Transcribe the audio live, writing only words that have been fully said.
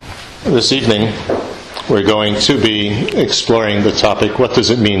This evening we're going to be exploring the topic, what does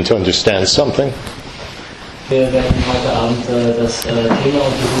it mean to understand something? Wir werden heute Abend das Thema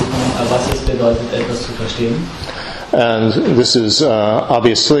untersuchen, was es bedeutet, etwas zu verstehen. And this is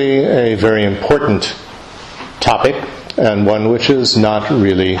obviously a very important topic, and one which is not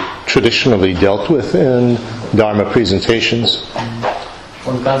really traditionally dealt with in Dharma presentations.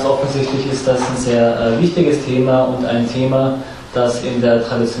 Und ganz offensichtlich ist das ein sehr wichtiges Thema und ein Thema, das in der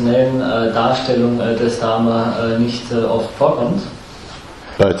traditionellen Darstellung des Dharma nicht oft vorkommt.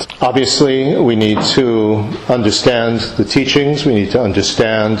 But obviously we need to understand the teachings, we need to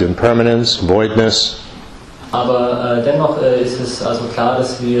understand impermanence, voidness. Aber dennoch ist es also klar,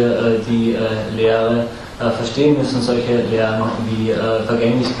 dass wir die Lehre verstehen müssen, solche Lehren wie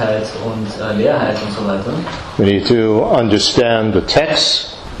Vergänglichkeit und Leerheit und so weiter. We need to understand the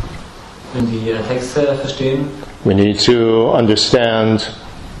texts. Wir müssen die Texte verstehen. We need to understand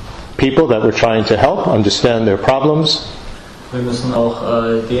people that we're trying to help, understand their problems. Wir müssen auch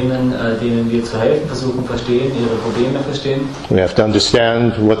denen wir zu helfen versuchen, verstehen, ihre Probleme verstehen. We have to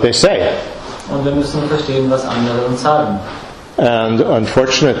understand what they say. Und wir müssen verstehen, was andere uns sagen. And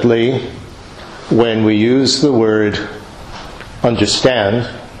unfortunately, when we use the word understand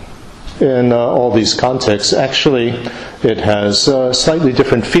in all these contexts, actually it has a slightly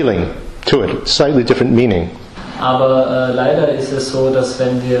different feeling to it, slightly different meaning. Aber leider ist es so, dass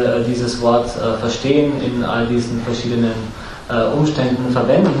wenn wir dieses Wort verstehen in all diesen verschiedenen Umständen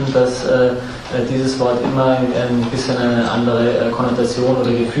verwenden, dass dieses Wort immer ein bisschen eine andere Konnotation oder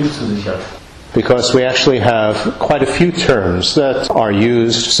Gefühl zu sich hat. Because we actually have quite a few terms that are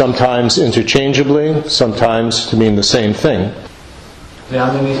used sometimes interchangeably, sometimes to mean the same thing. Wir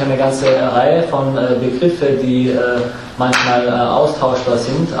haben nämlich eine ganze Reihe von Begriffe, die manchmal austauschbar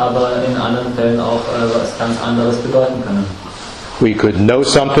sind, aber in anderen Fällen auch was ganz anderes bedeuten können. We could know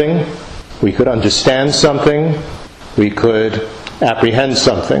something, we could understand something, we could apprehend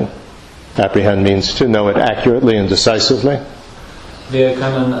something. Apprehend means to know it accurately and decisively. Wir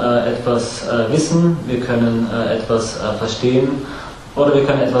können etwas wissen, wir können etwas verstehen oder wir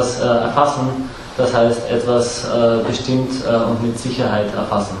können etwas erfassen. Das heißt, etwas bestimmt und mit Sicherheit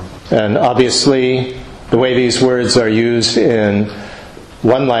erfassen. And obviously, the way these words are used in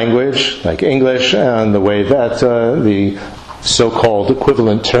one language, like English, and the way that the so-called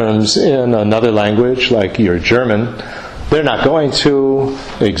equivalent terms in another language, like your German, they're not going to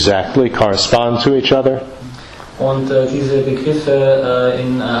exactly correspond to each other. Und diese Begriffe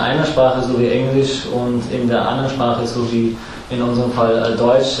in einer Sprache, so wie Englisch, und in der anderen Sprache, so wie in unserem Fall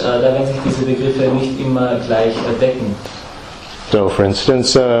Deutsch, da werden sich diese Begriffe nicht immer gleich decken. So, for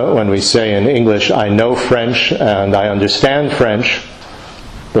instance, when we say in English, I know French and I understand French,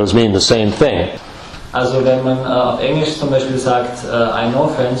 those mean the same thing. Also wenn man auf Englisch zum Beispiel sagt, I know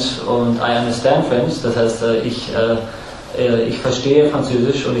French und I understand French, das heißt, ich verstehe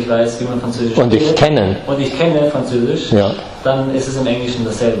Französisch und ich weiß, wie man Französisch und ich kenne Französisch, ja. Dann ist es im Englischen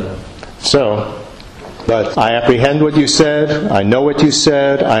dasselbe. So, but I apprehend what you said, I know what you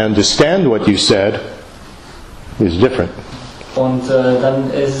said, I understand what you said, is different. Und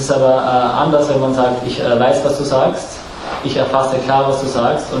dann ist es aber anders, wenn man sagt, ich weiß, was du sagst, ich erfasse klar, was du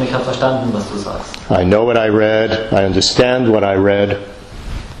sagst und ich habe verstanden, was du sagst. I know what I read, I understand what I read.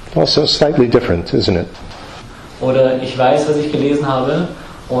 Also slightly different, isn't it? Oder ich weiß, was ich gelesen habe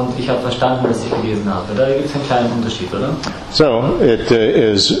und ich habe verstanden, was ich gelesen habe. Da gibt es einen kleinen Unterschied, oder? So, it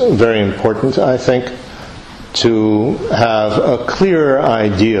is very important, I think, to have a clear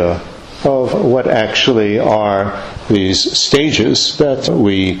idea of what actually are these stages that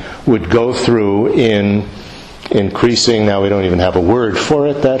we would go through in increasing, now we don't even have a word for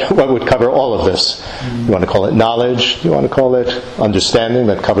it, that what would cover all of this. You want to call it knowledge, you want to call it understanding,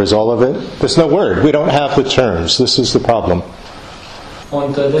 that covers all of it. There's no word, we don't have the terms, this is the problem.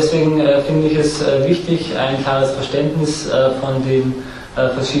 Und deswegen finde ich es wichtig, ein klares Verständnis von den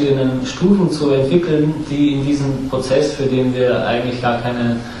verschiedenen Stufen zu entwickeln, die in diesem Prozess, für den wir eigentlich gar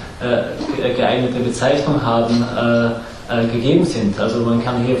keine geeignete Bezeichnung haben, gegeben sind. Also man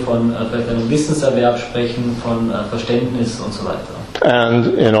kann hier von vielleicht einem Wissenserwerb sprechen, von Verständnis und so weiter.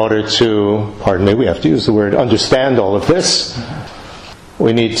 And in order to, pardon me, we have to use the word understand all of this,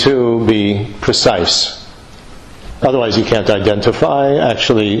 we need to be precise. Otherwise you can't identify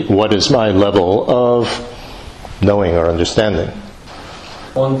actually what is my level of knowing or understanding.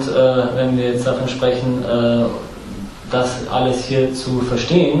 Und wenn wir jetzt davon sprechen, das alles hier zu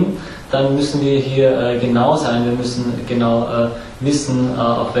verstehen, dann müssen wir hier genau sein, wir müssen genau wissen,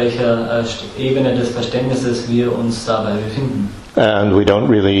 auf welcher Ebene des Verständnisses wir uns dabei befinden. And we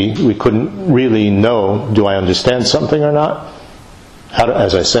couldn't really know, do I understand something or not?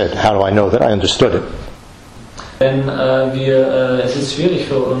 as I said, how do I know that I understood it? Denn es ist schwierig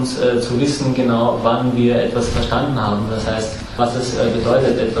für uns zu wissen genau, wann wir etwas verstanden haben. Das heißt, was es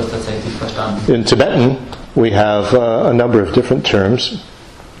bedeutet, etwas tatsächlich verstanden. In Tibetan, we have a number of different terms.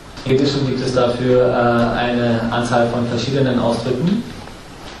 Im Jiddischen gibt es dafür eine Anzahl von verschiedenen Ausdrücken.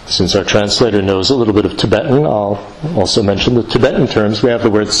 Since our translator knows a little bit of Tibetan, I'll also mention the Tibetan terms. We have the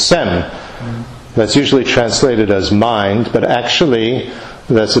word sem. That's usually translated as mind, but actually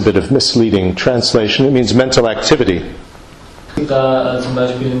that's a bit of misleading translation. It means mental activity. Es gibt da zum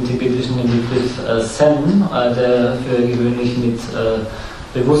Beispiel im Tibetischen den Begriff Sem, der für gewöhnlich mit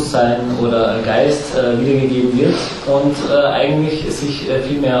Bewusstsein oder Geist wiedergegeben wird und eigentlich sich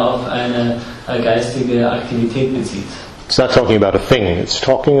vielmehr auf eine geistige Aktivität bezieht. It's not talking about a thing, it's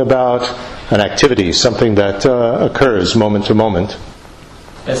talking about an activity, something that occurs moment to moment.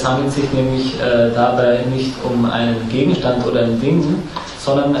 Es handelt sich nämlich dabei nicht um einen Gegenstand oder ein Ding,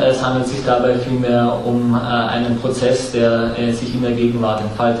 sondern es handelt sich dabei vielmehr um einen Prozess, der sich in der Gegenwart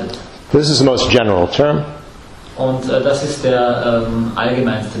entfaltet. This is the most general term. Und das ist der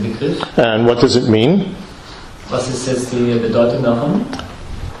allgemeinste Begriff. And what does it mean? Was ist jetzt die Bedeutung davon?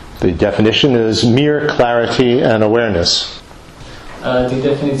 The definition is mere clarity and awareness. Die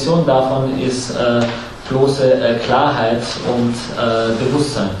Definition davon ist bloße Klarheit und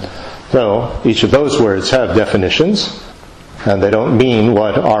Bewusstsein. So, each of those words have definitions, and they don't mean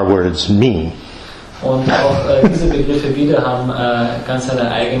what our words mean. Und auch diese Begriffe wieder haben ganz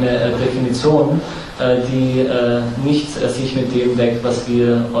eine eigene Definition, die nicht sich mit dem deckt, was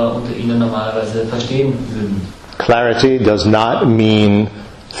wir unter ihnen normalerweise verstehen würden. Clarity does not mean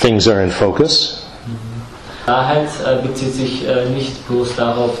things are in focus. Klarheit bezieht sich nicht bloß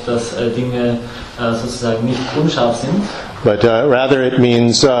darauf, dass Dinge sozusagen nicht unscharf sind, But rather it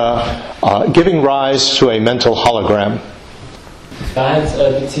means giving rise to a mental hologram. Klarheit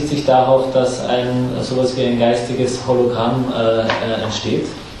bezieht sich darauf, dass sowas wie ein geistiges Hologramm entsteht.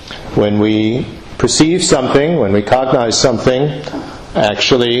 When we perceive something, when we cognize something,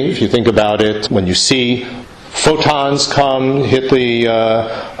 actually, if you think about it, when you see photons come, hit the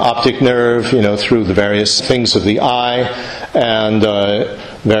optic nerve, through the various things of the eye, and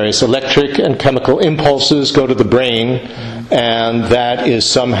various electric and chemical impulses go to the brain, and that is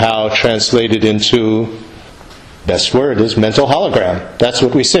somehow translated into, best word is mental hologram. That's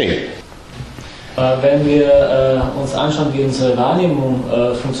what we see. Wenn wir uns anschauen, wie unsere Wahrnehmung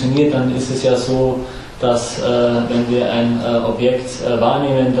funktioniert, dann ist es ja so, dass wenn wir ein Objekt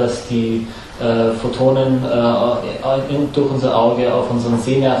wahrnehmen, dass die Photonen durch unser Auge auf unseren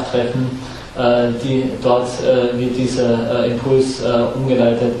Sehnerv treffen, dort wird dieser Impuls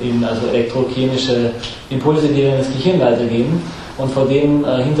umgeleitet in elektrochemische Impulse, die dann ins Gehirn weitergehen. Und vor dem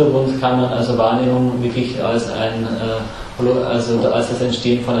Hintergrund kann man Wahrnehmung wirklich als das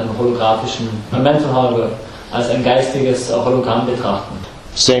Entstehen von einem holographischen mental hologram, als ein geistiges Hologramm betrachten.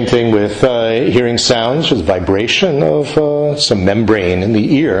 Same thing with hearing sounds, with vibration of some membrane in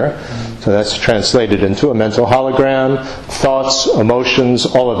the ear. So that's translated into a mental hologram. Thoughts, emotions,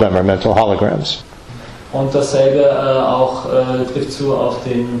 all of them are mental holograms. Und dasselbe auch trifft zu auf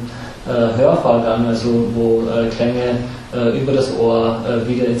den Hörvorgang, wo Klänge über das Ohr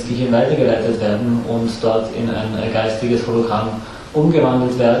wieder ins Gehirn weitergeleitet werden und dort in ein geistiges Hologramm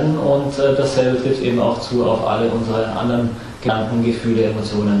umgewandelt werden. Und dasselbe trifft eben auch zu auf alle unsere anderen Gedanken, Gefühle,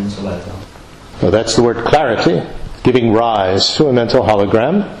 Emotionen und so weiter. So that's the word clarity, giving rise to a mental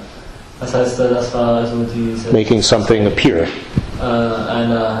hologram. Das heißt, das war diese making something appear.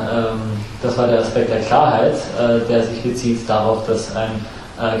 Das war der Aspekt der Klarheit, der sich bezieht darauf, dass ein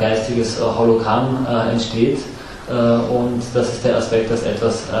geistiges Hologramm entsteht, und das ist der Aspekt, dass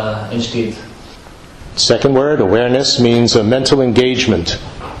etwas entsteht. Second word, awareness, means a mental engagement.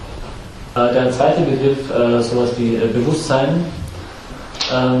 Der zweite Begriff, sowas wie Bewusstsein,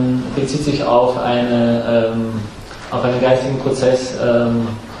 bezieht sich auf einen geistigen Prozess,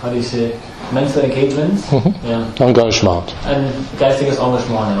 mental engagement, Engagement. Ein geistiges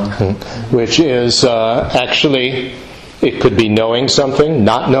Engagement, ja. Which is actually, it could be knowing something,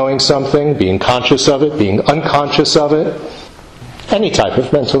 not knowing something, being conscious of it, being unconscious of it, any type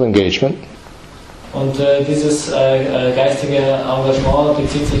of mental engagement. Und dieses geistige Engagement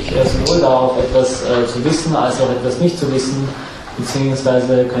bezieht sich sowohl darauf, etwas zu wissen, als auch etwas nicht zu wissen,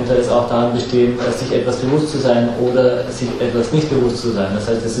 beziehungsweise könnte es auch daran bestehen, sich etwas bewusst zu sein oder sich etwas nicht bewusst zu sein. Das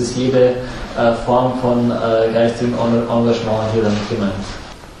heißt, es ist jede Form von geistigem Engagement hier damit gemeint.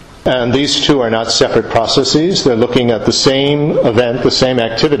 And these two are not separate processes. They're looking at the same event, the same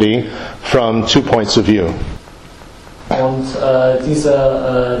activity from 2 points of view. Und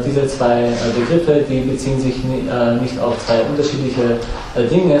diese zwei Begriffe, die beziehen sich nicht auf zwei unterschiedliche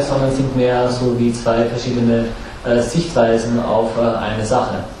Dinge, sondern sind mehr so wie zwei verschiedene Sichtweisen auf eine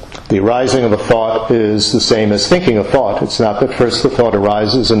Sache. The arising of a thought is the same as thinking a thought. It's not that first the thought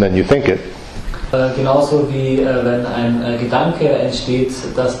arises and then you think it. Genauso wie wenn ein Gedanke entsteht,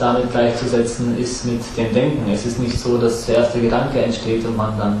 das damit gleichzusetzen ist mit dem Denken. Es ist nicht so, dass zuerst der Gedanke entsteht und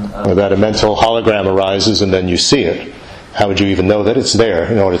man dann... Or that a mental hologram arises and then you see it. How would you even know that it's there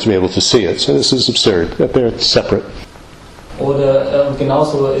in order to be able to see it? So this is absurd, that they're separate. Oder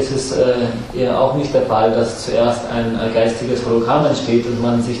genauso ist es auch nicht der Fall, dass zuerst ein geistiges Hologramm entsteht und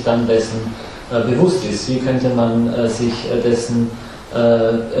man sich dann dessen bewusst ist. Wie könnte man sich dessen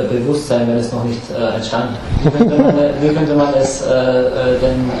bewusst sein, wenn es noch nicht entstanden ist? Wie könnte man es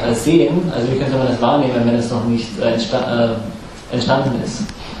denn sehen, also wie könnte man es wahrnehmen, wenn es noch nicht entstanden ist?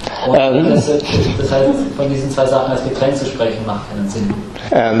 Und das heißt, von diesen zwei Sachen als getrennt zu sprechen, macht keinen Sinn.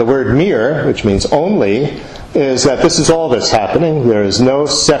 And the word mere, which means only, is that this is all that's happening. There is no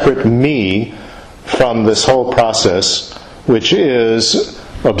separate me from this whole process, which is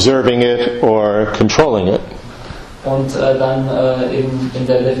observing it or controlling it. Und dann in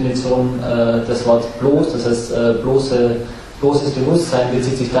der Definition das Wort bloß, das heißt bloßes Bewusstsein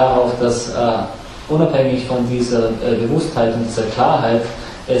bezieht sich darauf, dass unabhängig von dieser Bewusstheit und dieser Klarheit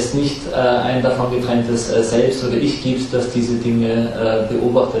es nicht ein davon getrenntes Selbst oder Ich gibt, das diese Dinge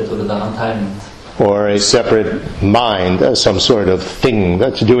beobachtet oder daran teilnimmt. Or a separate mind as some sort of thing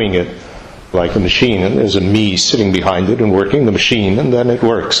that's doing it, like a machine, and there's a me sitting behind it and working the machine, and then it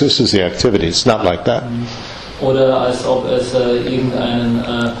works. This is the activity. It's not like that. Oder als ob es irgendeinen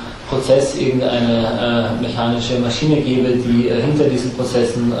Prozess, irgendeine mechanische Maschine gäbe, die hinter diesen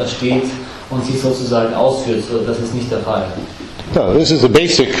Prozessen steht und sie sozusagen ausführt. So, das ist nicht der Fall. No, this is the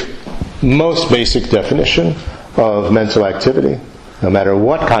most basic definition of mental activity. No matter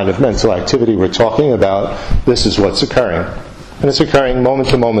what kind of mental activity we're talking about, this is what's occurring. And it's occurring moment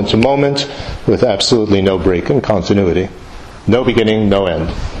to moment to moment with absolutely no break in continuity. No beginning, no end.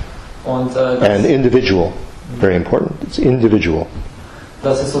 And individual. Very important. It's individual.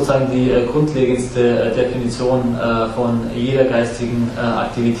 Das ist sozusagen die grundlegendste Definition von jeder geistigen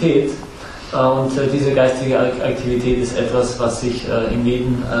Aktivität. Und diese geistige Aktivität ist etwas, was sich in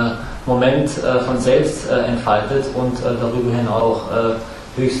jedem Moment von selbst entfaltet und darüber hinaus auch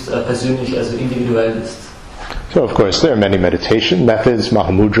höchst persönlich, also individuell ist. So of course there are many meditation methods,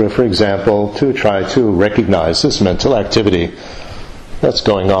 Mahamudra for example, to try to recognize this mental activity that's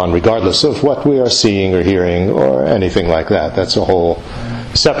going on regardless of what we are seeing or hearing or anything like that. That's a whole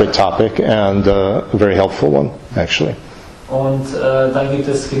separate topic and a very helpful one actually. Und dann gibt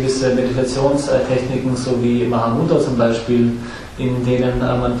es gewisse Meditationstechniken, so wie Mahamudra zum Beispiel, in denen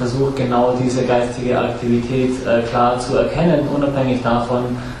man versucht, genau diese geistige Aktivität klar zu erkennen, unabhängig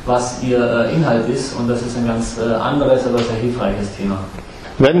davon, was ihr Inhalt ist. Und das ist ein ganz anderes, aber sehr hilfreiches Thema.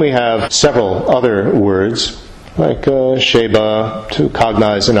 Then we have several other words, like Sheba, to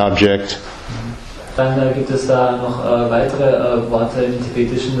cognize an object. Dann gibt es da noch weitere Worte im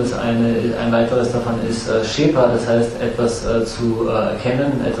Tibetischen. Ein weiteres davon ist Shepa, das heißt etwas zu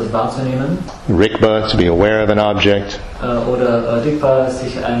erkennen, etwas wahrzunehmen. Rikpa, to be aware of an object. Oder Rikpa,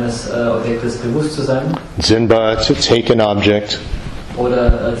 sich eines Objektes bewusst zu sein. Zinba, to take an object.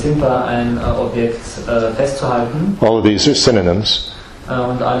 Oder Zinpa, ein Objekt festzuhalten. All of these are synonyms.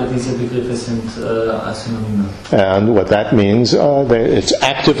 Und alle diese Begriffe sind Synonyme. And what that means, it's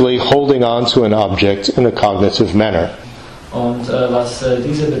actively holding on to an object in a cognitive manner. Und was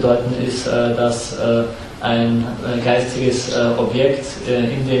diese bedeuten, ist, dass ein geistiges Objekt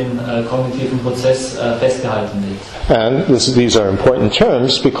in dem kognitiven Prozess festgehalten wird. And these are important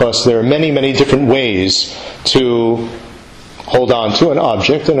terms because there are many, many different ways to hold on to an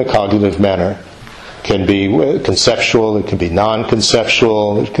object in a cognitive manner. It can be conceptual, it can be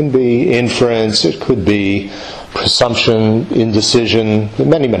non-conceptual, it can be inference, it could be presumption, indecision,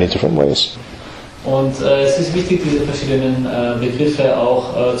 many, many different ways. Und es ist wichtig, diese verschiedenen Begriffe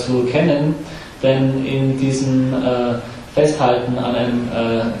auch zu kennen, denn in diesem Festhalten an einem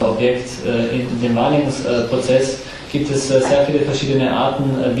Objekt, in dem Wahrnehmungsprozess, gibt es sehr viele verschiedene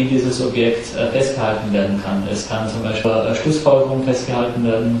Arten, wie dieses Objekt festgehalten werden kann. Es kann zum Beispiel Schlussfolgerung festgehalten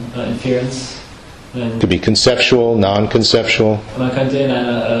werden, Inference. To be conceptual, non-conceptual. Man könnte in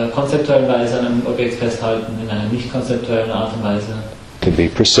einer konzeptuellen Weise an einem Objekt festhalten, in einer nicht konzeptuellen Art und Weise. It could be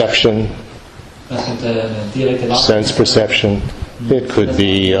perception, Das könnte eine direkte Wahrnehmung. sense perception. It could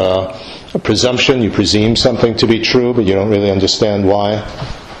be a presumption. You presume something to be true, but you don't really understand why.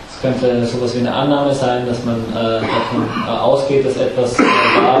 Es könnte sowas wie eine Annahme sein, dass man davon ausgeht, dass etwas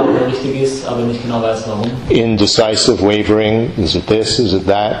wahr oder richtig ist, aber nicht genau weiß, warum. Indecisive wavering, is it this, is it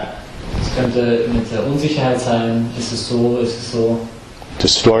that? Es könnte mit der Unsicherheit sein, ist es so, ist es so.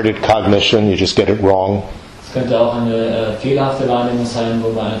 Distorted cognition, you just get it wrong. Es könnte auch eine fehlerhafte Wahrnehmung sein, wo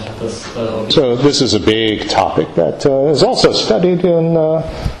man einfach das So this is a big topic that is also studied in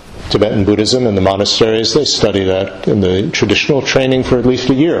Tibetan Buddhism in the monasteries. They study that in the traditional training for at least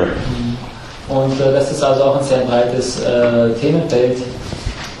a year. Und das ist also auch ein sehr breites Themenfeld,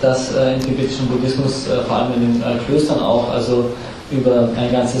 das im tibetischen Buddhismus vor allem in den Klöstern auch also über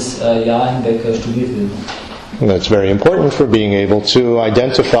ein ganzes Jahr hinweg studiert wird. And that's very important for being able to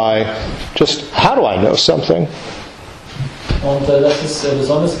identify just how do I know something? Und das ist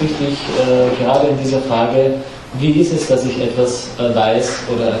besonders wichtig, gerade in dieser Frage, wie ist es, dass ich etwas weiß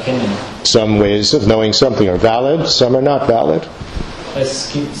oder erkenne? Some ways of knowing something are valid, some are not valid. Es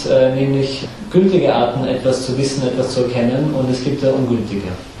gibt nämlich gültige Arten, etwas zu wissen, etwas zu erkennen, und es gibt ungültige.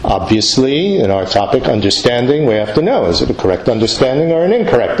 Obviously, in our topic, understanding, we have to know, is it a correct understanding or an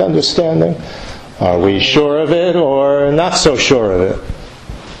incorrect understanding? Are we sure of it or not so sure of it?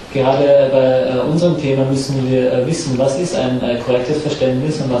 Gerade bei unserem Thema müssen wir wissen, was ist ein korrektes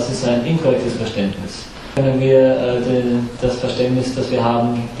Verständnis und was ist ein inkorrektes Verständnis. Können wir das Verständnis, das wir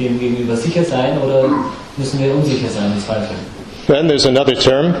haben, dem gegenüber sicher sein, oder müssen wir unsicher sein, im Zweifel? Then there's another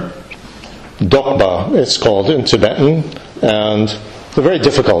term, dokpa, it's called in Tibetan, and it's a very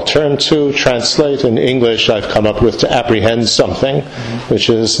difficult term to translate in English. I've come up with to apprehend something, which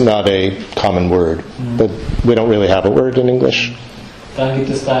is not a common word, but we don't really have a word in English. Dann gibt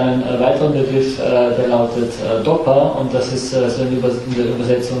es da einen weiteren Begriff, der lautet Dokpa, und das ist so in der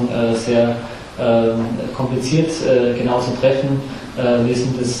Übersetzung sehr kompliziert genau zu treffen. Wir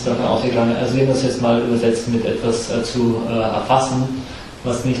sind es davon ausgegangen, also wir haben das jetzt mal übersetzt mit etwas zu erfassen,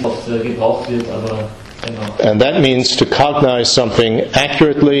 was nicht oft gebraucht wird, aber dennoch. And that means to cognize something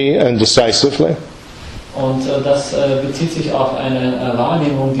accurately and decisively. Und das bezieht sich auf eine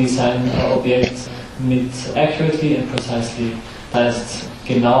Wahrnehmung, die sein Objekt mit accurately and precisely, das heißt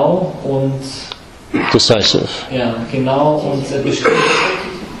genau und Decisive. ja, genau und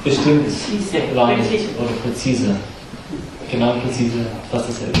bestimmt wahrnimmt oder präzise. Genau und präzise, fast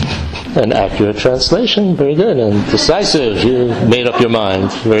dasselbe. An accurate translation, very good. And decisive, you made up your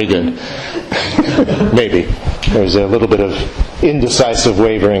mind, very good. Maybe. There's a little bit of indecisive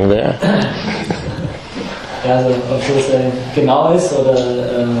wavering there. Ja, also ob es genau ist oder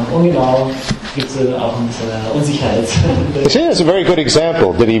ungenau, gibt es auch ein bisschen Unsicherheit. You see, that's a very good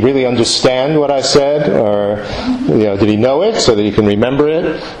example. Did he really understand what I said, or did he know it so that he can remember it?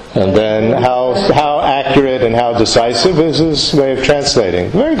 And then how accurate and how decisive is his way of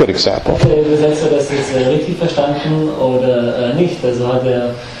translating? Very good example. Übersetzt er das jetzt richtig verstanden oder nicht? Also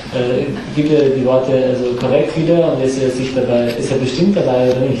gibt er die Worte also korrekt wieder, und ist er bestimmt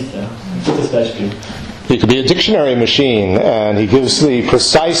dabei oder nicht? Ja? Gutes Beispiel. He could be a dictionary machine, and he gives the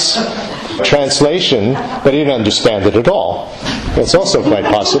precise translation, but he didn't understand it at all. That's also quite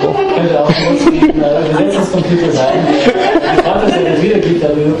possible. Könnte auch ein Übersetzungscomputer sein, der das wiedergibt,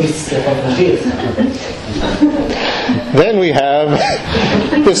 aber wirklich nichts davon versteht. Then we have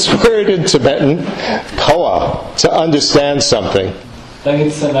this word in Tibetan, koa, to understand something. Dann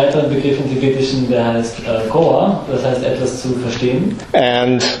gibt es einen weiteren Begriff im Tibetischen, der heißt koa, das heißt etwas zu verstehen.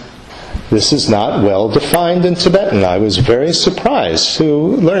 And this is not well defined in Tibetan. I was very surprised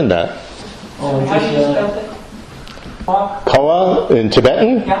to learn that. Und Koa in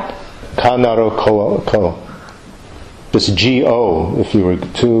Tibetan? Kanaro koa. Just G-O, if you were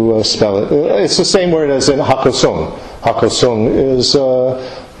to spell it. It's the same word as in Hakosung. Hakosung is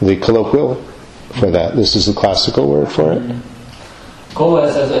the colloquial for that. This is the classical word for it. Koa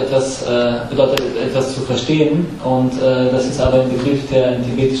ist also bedeutet etwas zu verstehen, und das ist aber ein Begriff, der im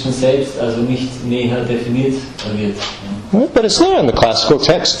Tibetischen selbst also nicht näher definiert wird. But it's there in the classical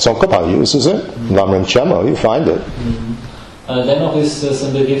text. Tsongkhapa uses it. Lamrim Chemo, you find it. Dennoch ist es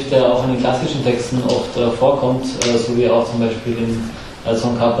ein Begriff, der auch in den klassischen Texten oft vorkommt, so wie auch zum Beispiel in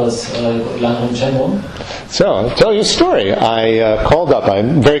Tsongkhapas Lamrim Chemo. So, I'll tell you a story. I called up.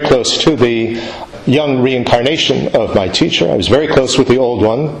 I'm very close to the young reincarnation of my teacher. I was very close with the old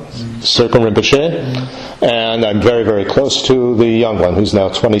one, Serpent Rinpoche, and I'm very, very close to the young one, who's now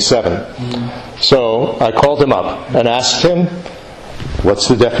 27. So I called him up and asked him, what's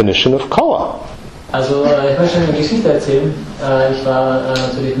the definition of koa? Also ich möchte eine Geschichte erzählen. Ich war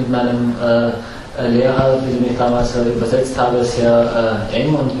natürlich mit meinem Lehrer, mit dem ich damals übersetzt habe, sehr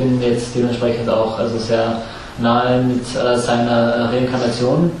eng, und bin jetzt dementsprechend auch also sehr nahe mit seiner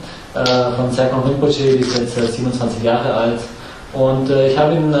Reinkarnation. Von Serpent Rinpoche, die ist jetzt 27 Jahre alt, Und ich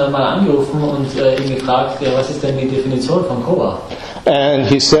habe ihn mal angerufen und ihn gefragt, was ist denn die Definition von Kowa? And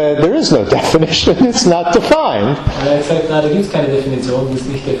he said, there is no definition, it's not defined. Und er hat gesagt, da gibt es keine Definition, die ist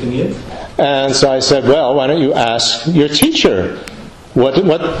nicht definiert. And so I said, well, why don't you ask your teacher, what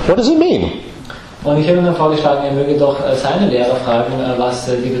does it mean? Und ich habe ihm dann vorgeschlagen, er möge doch seine Lehrer fragen, was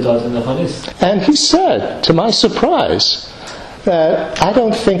die Bedeutung davon ist. And he said, to my surprise, that I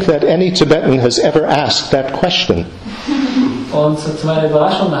don't think that any Tibetan has ever asked that question. Und zu meiner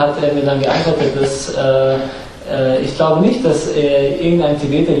Überraschung hat er mir dann geantwortet, dass ich glaube nicht, dass irgendein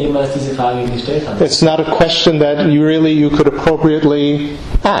Tibeter jemals diese Frage gestellt hat. It's not a question that you could appropriately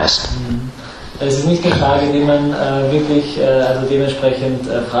ask. Es ist nicht eine Frage, die man wirklich also dementsprechend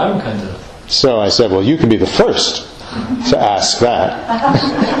fragen könnte. So I said, well, you can be the first to ask that.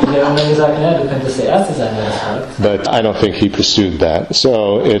 Ich habe dann gesagt, ja, du könntest der Erste sein, der das fragt. But I don't think he pursued that.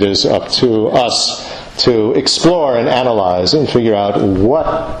 So it is up to us to explore and analyze and figure out what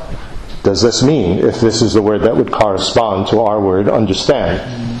does this mean, if this is the word that would correspond to our word understand.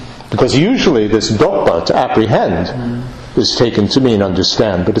 Because usually this dokpa, to apprehend, is taken to mean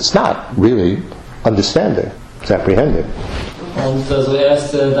understand, but it's not really understanding, it's apprehending. Und also er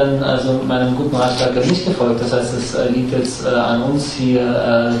ist dann also meinem guten Ratschlag nicht gefolgt. Das heißt, es liegt jetzt an uns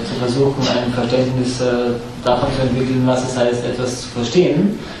hier zu versuchen, ein Verständnis davon zu entwickeln, was es heißt, etwas zu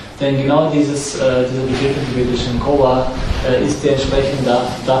verstehen. Denn genau dieser Begriff im tibetischen Kowa ist der entsprechend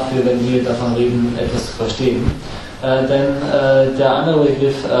dafür, wenn wir davon reden, etwas zu verstehen. Denn der andere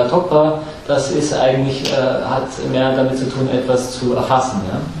Begriff Tokpa, das ist eigentlich, hat mehr damit zu tun, etwas zu erfassen.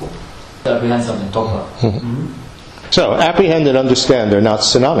 Ja? Apprehend something, Tokpa. So, apprehend and understand are not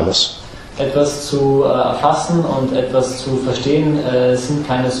synonymous. Etwas zu erfassen und etwas zu verstehen sind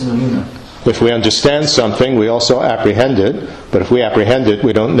keine Synonyme. If we understand something, we also apprehend it, but if we apprehend it,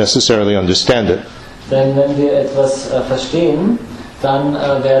 we don't necessarily understand it. Denn wenn wir etwas verstehen, dann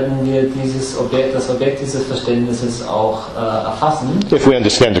werden wir das Objekt dieses Verständnisses auch erfassen. If we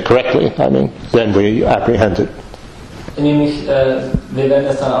understand it correctly, then we apprehend it. Nämlich, wir werden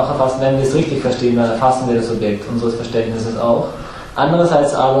es dann auch erfassen, wenn wir es richtig verstehen, dann erfassen wir das Objekt unseres Verständnisses auch.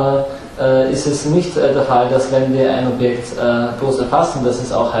 Andererseits aber ist es nicht der Fall, dass wenn wir ein Objekt bloß erfassen, dass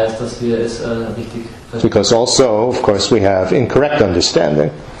es auch heißt, dass wir es richtig verstehen. Because also, of course, we have incorrect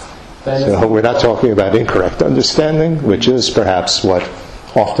understanding. So we're not talking about incorrect understanding, which is perhaps what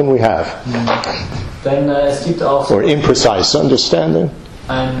often we have. Denn es gibt auch or imprecise understanding.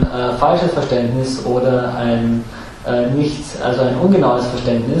 Ein falsches Verständnis oder ein ungenaues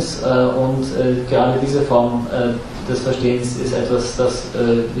Verständnis und gerade diese Form des Verstehens ist etwas,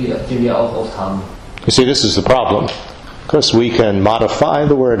 die wir auch oft haben. You see, this is the problem. Of course, we can modify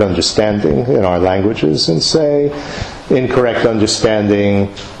the word understanding in our languages and say incorrect understanding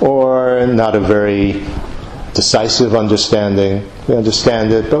or not a very decisive understanding. We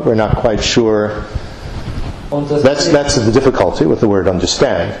understand it, but we're not quite sure. That's the difficulty with the word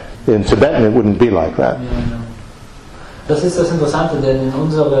understand. In Tibetan, it wouldn't be like that. Das ist das Interessante, denn in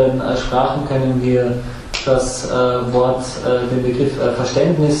unseren Sprachen können wir das Wort, den Begriff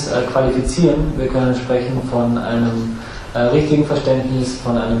Verständnis qualifizieren. Wir können sprechen von einem richtigen Verständnis,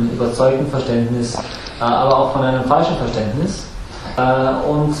 von einem überzeugten Verständnis, aber auch von einem falschen Verständnis.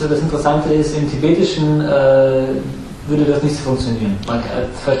 Und das Interessante ist, im Tibetischen würde das nicht funktionieren.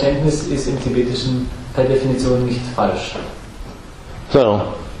 Verständnis ist im Tibetischen per Definition nicht falsch. So,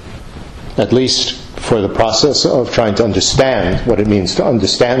 at least for the process of trying to understand what it means to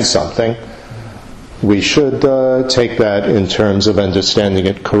understand something, we should take that in terms of understanding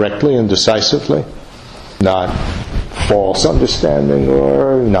it correctly and decisively, not false understanding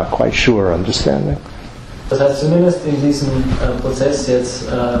or not quite sure understanding. Das heißt, zumindest in diesem Prozess jetzt,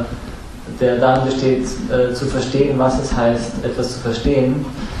 der darin besteht, zu verstehen, was es heißt, etwas zu verstehen,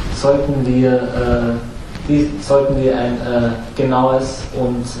 sollten wir ein genaues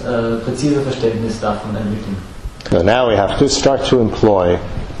und präzises Verständnis davon entwickeln. So now we have to start to employ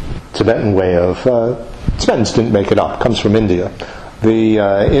Tibetan way of Tibetans didn't make it up, comes from India. The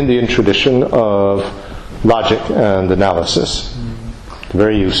Indian tradition of logic and analysis. A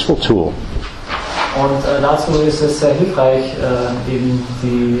very useful tool. Und dazu ist es sehr hilfreich, eben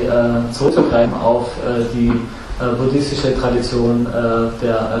zurückzugreifen auf die buddhistische Tradition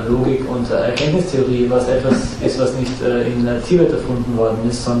der Logik und Erkenntnistheorie, was etwas ist, was nicht in Tibet erfunden worden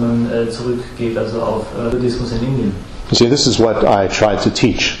ist, sondern zurückgeht also auf Buddhismus in Indien. You see, this is what I try to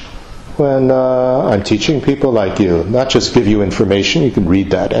teach when I'm teaching people like you. Not just give you information, you can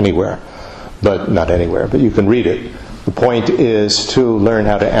read that anywhere, but not anywhere, but you can read it. The point is to learn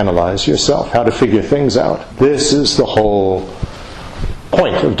how to analyze yourself, how to figure things out. This is the whole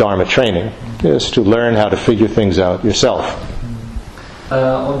point of Dharma training, is to learn how to figure things out yourself.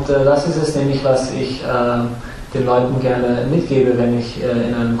 Und das ist es nämlich, was ich den Leuten gerne mitgebe, wenn ich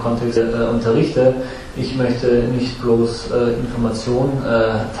in einem Kontext unterrichte. Ich möchte nicht bloß Informationen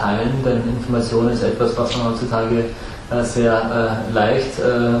teilen, denn Information ist etwas, was man heutzutage sehr leicht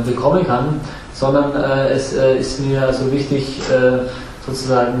bekommen kann, sondern es ist mir also wichtig,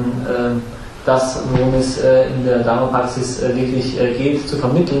 sozusagen das, worum es in der Dharma-Praxis wirklich geht, zu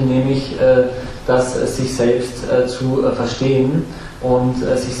vermitteln, nämlich das sich selbst zu verstehen und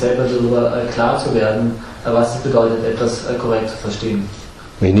sich selber darüber klar zu werden, was es bedeutet, etwas korrekt zu verstehen.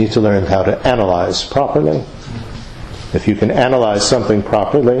 We need to learn how to analyze properly. If you can analyze something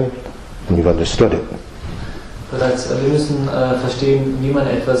properly, then you've understood it. Das heißt, wir müssen verstehen, wie man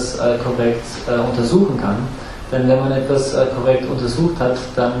etwas korrekt untersuchen kann. Denn wenn man etwas korrekt untersucht hat,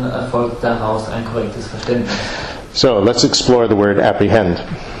 dann erfolgt daraus ein korrektes Verständnis. So, let's explore the word apprehend.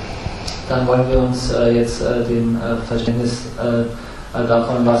 Dann wollen wir uns jetzt dem Verständnis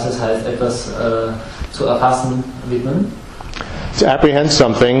davon, was es heißt, etwas zu erfassen, widmen. To apprehend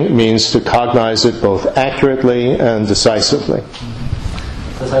something means to cognize it both accurately and decisively.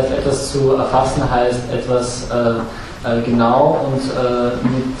 Das heißt, etwas zu erfassen heißt, etwas genau und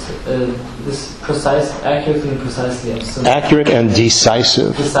mit precise, accurately and precisely. Accurate and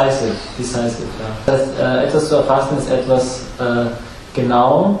decisive. Decisive, ja. Das heißt, etwas zu erfassen ist etwas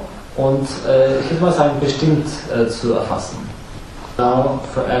genau und ich würde mal sagen, bestimmt zu erfassen. Now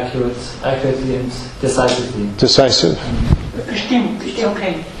for accurately and decisively. Decisive. Bestimmt,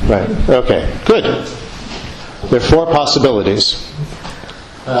 okay. Right. Okay. Good. There are 4 possibilities.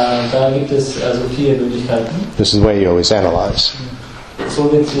 Da gibt es also 4 Möglichkeiten. This is the way you always analyze.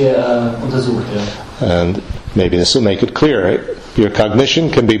 So wird hier untersucht. Ja. And maybe this will make it clear. Your cognition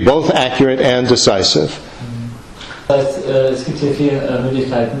can be both accurate and decisive. Das heißt, es gibt hier 4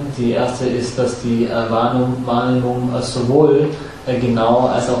 Möglichkeiten. Die erste ist, dass die Wahrnehmung sowohl genau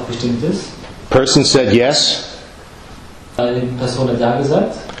als auch bestimmt ist. Person said yes. Die Person hat Ja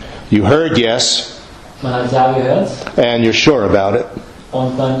gesagt. You heard yes. Man hat Ja gehört. And you're sure about it.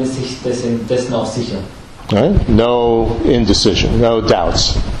 Und man ist sich dessen auch sicher. Right? No indecision, no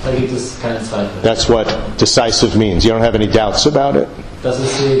doubts. Da gibt es keine Zweifel. That's what decisive means. You don't have any doubts about it. Das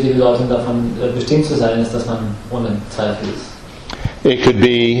ist die Bedeutung davon, bestimmt zu sein, ist, dass man ohne Zweifel ist. It could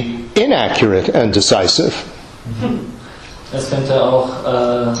be inaccurate and decisive. Es könnte auch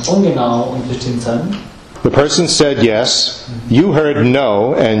ungenau und bestimmt sein. The person said yes, you heard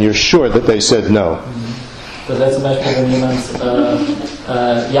no, and you're sure that they said no. Das heißt zum Beispiel, wenn jemand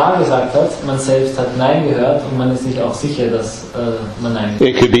Ja gesagt hat, man selbst hat Nein gehört und man ist sich auch sicher, dass man Nein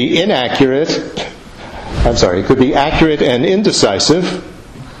gehört. It could be inaccurate. It could be accurate and indecisive.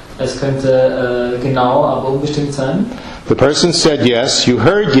 Es könnte genau, aber unbestimmt sein. The person said yes, you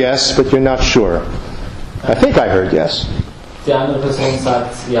heard yes, but you're not sure. I think I heard yes. Die andere Person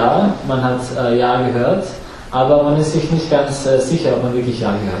sagt Ja, man hat Ja gehört, aber man ist sich nicht ganz sicher, ob man wirklich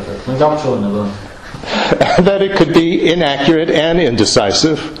Ja gehört hat. Man glaubt schon, aber... And then it could be inaccurate and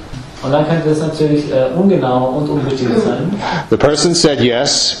indecisive. Und dann könnte es natürlich ungenau und unbestimmt sein. The person said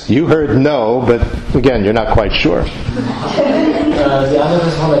yes, you heard no, but again, you're not quite sure. Die andere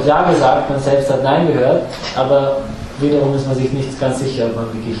Person hat Ja gesagt, man selbst hat Nein gehört, aber wiederum ist man sich nicht ganz sicher, ob man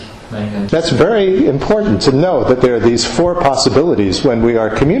wirklich Nein gehört. That's very important to know that there are these 4 possibilities when we are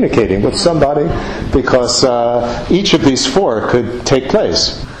communicating with somebody, because each of these 4 could take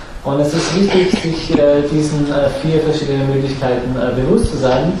place. Und es ist wichtig, sich diesen 4 verschiedenen Möglichkeiten bewusst zu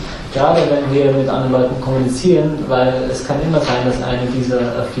sein, gerade wenn wir mit anderen Leuten kommunizieren, weil es kann immer sein, dass eine dieser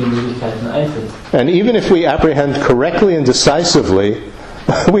 4 Möglichkeiten eintritt. And even if we apprehend correctly and decisively,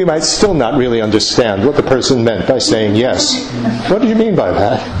 we might still not really understand what the person meant by saying yes. What do you mean by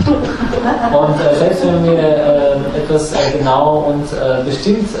that? Und selbst wenn wir etwas genau und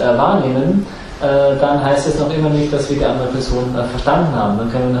bestimmt wahrnehmen, dann heißt es noch immer nicht, dass wir die andere Person verstanden haben.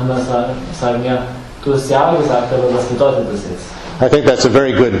 Dann können wir nochmal sagen, ja, du hast Ja gesagt, aber was bedeutet das jetzt? I think that's a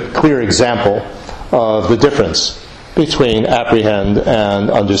very good, clear example of the difference between apprehend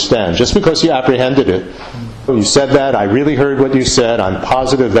and understand. Just because you apprehended it, you said that, I really heard what you said, I'm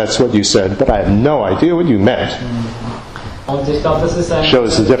positive that's what you said, but I have no idea what you meant. Und ich glaube, das ist ein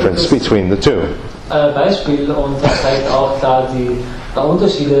Shows the difference between the two. Beispiel und das zeigt auch klar die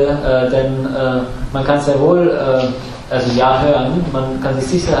Unterschiede, denn man kann sehr wohl also Ja hören, man kann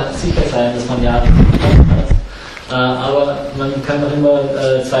sich sicher sein, dass man Ja verstanden hat, aber man kann noch immer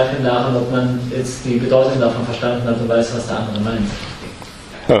zweifeln daran, ob man jetzt die Bedeutung davon verstanden hat und weiß, was der andere meint.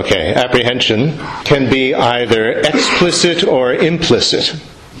 Okay, apprehension can be either explicit or implicit.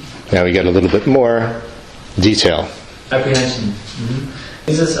 Now we get a little bit more detail. Apprehension.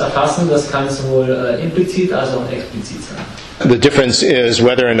 Dieses Erfassen, das kann sowohl implizit als auch explizit sein. The difference is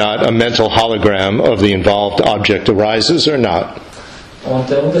whether or not a mental hologram of the involved object arises or not. Und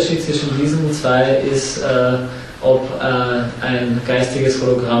der Unterschied zwischen diesen zwei ist, ob ein geistiges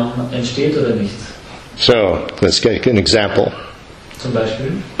Hologramm entsteht oder nicht. So, let's get an example. Zum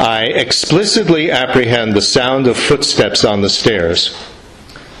Beispiel, I explicitly apprehend the sound of footsteps on the stairs.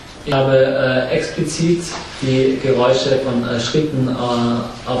 ich habe explizit die Geräusche von Schritten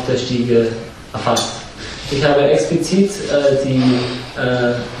auf der Stiege erfasst. Ich habe explizit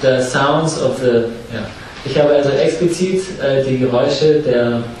the sounds of the, ich habe also explizit die Geräusche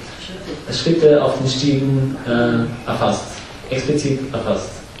der Schritte auf den Stiegen erfasst. Explizit erfasst.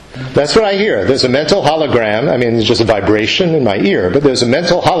 That's what I hear. There's a mental hologram. I mean, it's just a vibration in my ear, but there's a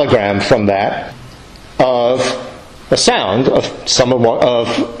mental hologram from that of a sound of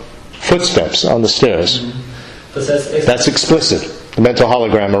footsteps on the stairs. Das heißt, That's explicit. The mental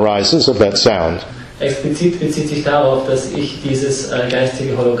hologram arises of that sound. explizit bezieht sich darauf, dass ich dieses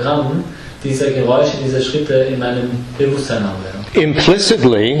geistige Hologramm dieser Geräusche, dieser Schritte in meinem Bewusstsein habe.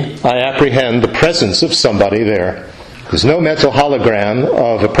 Implicitly, I apprehend the presence of somebody there. There's no mental hologram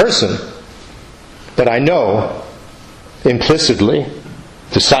of a person, but I know implicitly,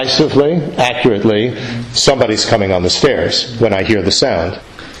 decisively, accurately, somebody's coming on the stairs when I hear the sound.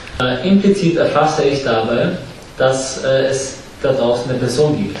 Implizit erfasse ich dabei, dass es da draußen eine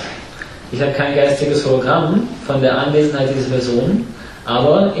Person gibt. Ich habe kein geistiges Hologramm von der Anwesenheit dieser Person,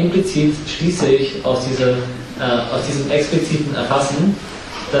 aber implizit schließe ich aus diesem expliziten Erfassen,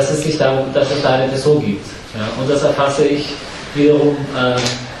 dass es da eine Person gibt. Ja, und das erfasse ich wiederum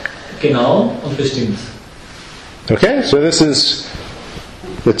genau und bestimmt. Okay, so this is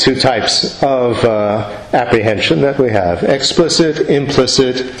the two types of apprehension that we have. Explicit,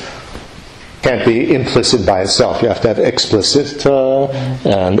 implicit. Can't be implicit by itself. You have to have explicit,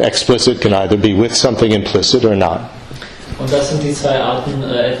 and explicit can either be with something implicit or not. Und das sind die zwei Arten,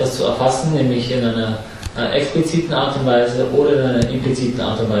 etwas zu erfassen, nämlich in einer expliziten Art und Weise oder in einer impliziten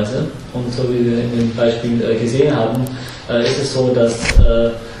Art und Weise. Und so wie wir in dem Beispiel gesehen haben, ist es so, dass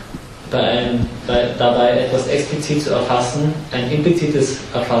dabei etwas explizit zu erfassen, ein implizites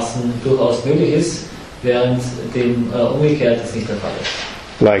Erfassen durchaus möglich ist, während dem umgekehrt es nicht der Fall ist.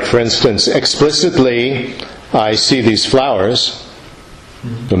 Like, for instance, explicitly, I see these flowers.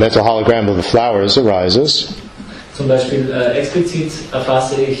 The mental hologram of the flowers arises. Zum Beispiel explizit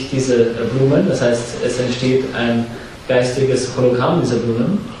erfasse ich diese Blumen, das heißt, es entsteht ein geistiges Hologramm dieser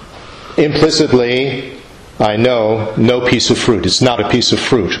Blumen. Implicitly, I know no piece of fruit. It's not a piece of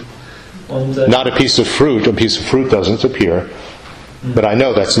fruit. Und, Not a piece of fruit doesn't appear. But I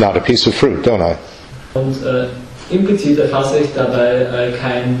know that's not a piece of fruit, don't I? Und implizit erfasse ich dabei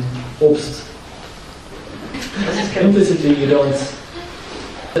kein Obst. Implicitly you don't,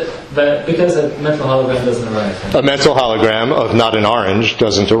 because a mental hologram doesn't arise. A mental hologram of not an orange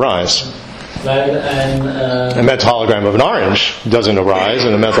doesn't arise. Weil A mental hologram of an orange doesn't arise,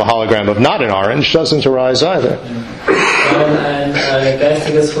 and a mental hologram of not an orange doesn't arise either. ein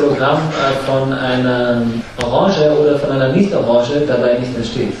geistiges Hologramm von einer Orange oder von einer Nicht-Orange dabei nicht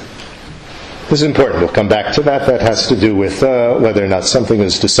entsteht. This is important. We'll come back to that. That has to do with whether or not something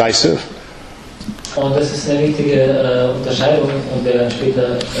is decisive. Und das ist eine wichtige Unterscheidung und wir werden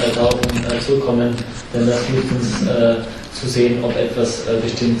später darauf zurückkommen, denn das hilft uns zu sehen, ob etwas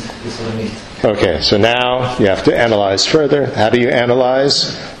bestimmt ist oder nicht. Okay, so now you have to analyze further. How do you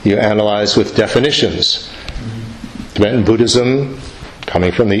analyze? You analyze with definitions. Tibetan Buddhism,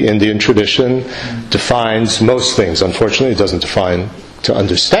 coming from the Indian tradition, defines most things. Unfortunately, it doesn't define to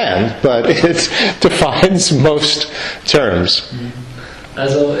understand, but it defines most terms.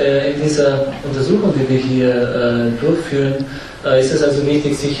 Also in dieser Untersuchung, die wir hier durchführen, ist es also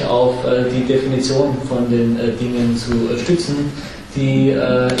wichtig, sich auf die Definition von den Dingen zu stützen, die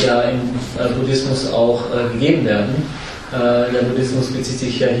im Buddhismus auch gegeben werden. Der Buddhismus bezieht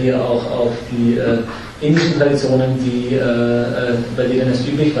sich ja hier auch auf die indischen Traditionen, bei denen es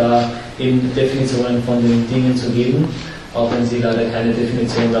üblich war, eben Definitionen von den Dingen zu geben, auch wenn sie leider keine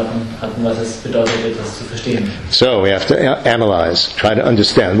Definition davon hatten, was es bedeutet, etwas zu verstehen. So we have to analyze, try to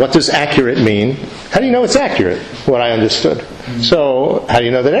understand. What does accurate mean? How do you know it's accurate, what I understood? So how do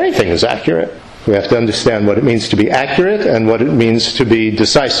you know that anything is accurate? We have to understand what it means to be accurate and what it means to be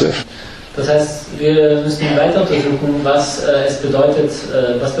decisive. Das heißt, wir müssen weiter untersuchen, was bedeutet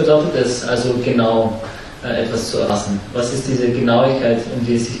es, also genau etwas zu erfassen. Was ist diese Genauigkeit, um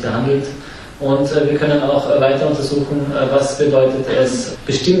die es sich da handelt? Und wir können auch weiter untersuchen, was bedeutet es,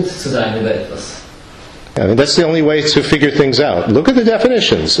 bestimmt zu sein über etwas. I mean, that's the only way to figure things out. Look at the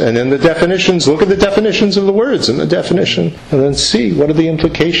definitions, and in the definitions, look at the definitions of the words in the definition, and then see what are the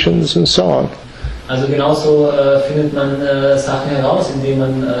implications and so on. Also genauso findet man Sachen heraus, indem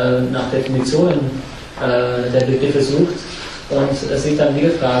man nach Definitionen der Begriffe sucht und sich dann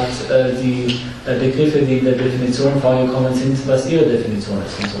wieder fragt, die Begriffe, die in der Definition vorgekommen sind, was ihre Definition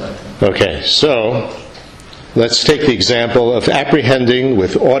ist und so weiter. Okay, so let's take the example of apprehending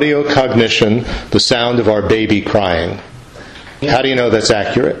with audio cognition the sound of our baby crying. How do you know that's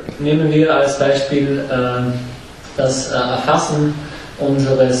accurate? Nehmen wir als Beispiel das Erfassen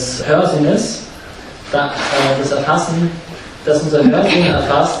unseres Hörsinnes, das Erfassen, dass unser Hörsinn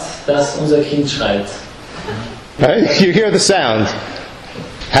erfasst, dass unser Kind schreit. You hear the sound.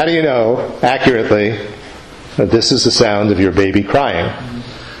 How do you know accurately that this is the sound of your baby crying?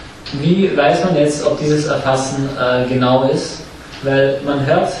 Wie weiß man jetzt, ob dieses Erfassen genau ist? Weil man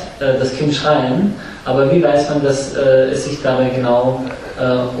hört das Kind schreien, aber wie weiß man, dass es sich dabei genau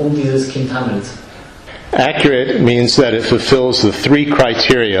um dieses Kind handelt? Accurate means that it fulfills the three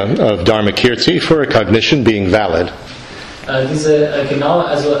criteria of Dharmakirti for a cognition being valid. Etwas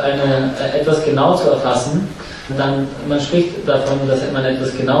genau zu erfassen, dann man spricht davon, dass man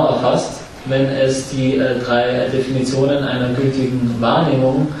etwas genau erfasst, wenn es die drei Definitionen einer gültigen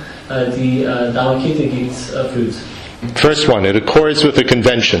Wahrnehmung, die Dharmakirti gibt, erfüllt. First one, it accords with the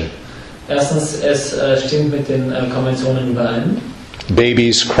convention. Erstens, es stimmt mit den Konventionen überein.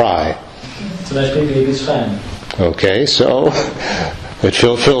 Babies cry. Zum Beispiel Babys schreien. Okay, so it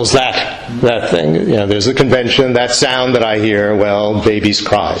fulfills that thing. You know, there's a convention, that sound that I hear, well, babies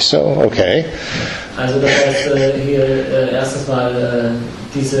cry. So, okay. Also das heißt, hier erstens mal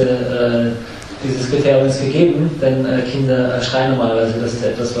dieses Kriterium ist gegeben, denn Kinder schreien normalerweise, das ist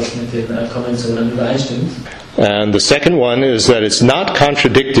etwas, was mit den Konventionen übereinstimmt. And the second one is that it's not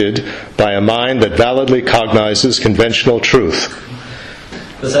contradicted by a mind that validly cognizes conventional truth.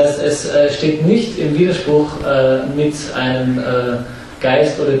 Das heißt, es steht nicht im Widerspruch mit einem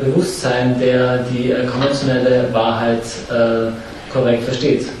Geist oder Bewusstsein, der die konventionelle Wahrheit korrekt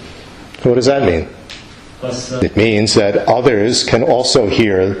versteht. What does that mean? It means that others can also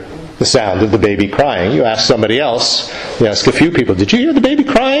hear the sound of the baby crying. You ask somebody else, you ask a few people, did you hear the baby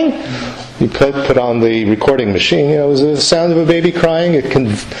crying? You put on the recording machine, was it the sound of a baby crying? It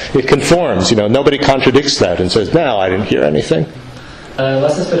conforms, nobody contradicts that and says, no, I didn't hear anything.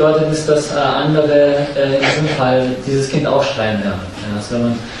 Was das bedeutet, ist, dass andere in diesem Fall dieses Kind auch schreien hören. Also wenn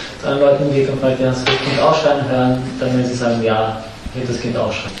man zu anderen Leuten geht und fragt, hast du das Kind auch schreien hören, dann werden sie sagen, ja, ich das Kind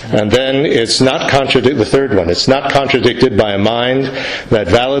auch schreien. And then it's not contradicted, the third one, it's not contradicted by a mind that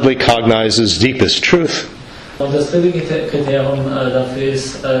validly cognizes deepest truth. Und das dritte Kriterium dafür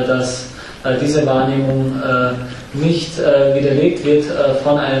ist, dass diese Wahrnehmung nicht widerlegt wird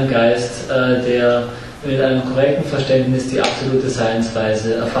von einem Geist, der mit einem korrekten Verständnis die absolute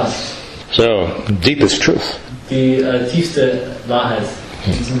Seinsweise erfasst. So, deepest truth. Die tiefste Wahrheit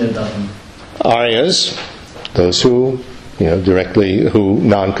im Sinne davon. Aryas, those who who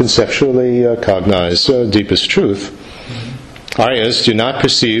non-conceptually cognize deepest truth. Aryas do not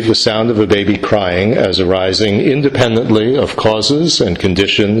perceive the sound of a baby crying as arising independently of causes and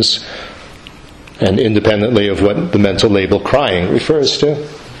conditions and independently of what the mental label crying refers to.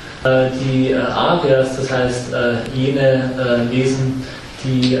 Die Aryas, das heißt jene Wesen,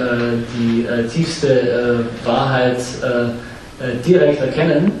 die die tiefste Wahrheit direkt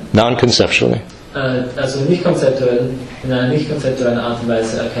erkennen, non-conceptually. Also nicht konzeptuell, in einer nicht konzeptuellen Art und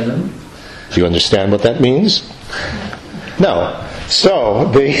Weise erkennen. Do you understand what that means? No.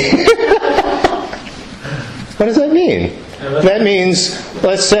 So, what does that mean? That means,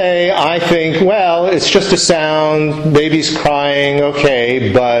 let's say I think, well, it's just a sound, baby's crying,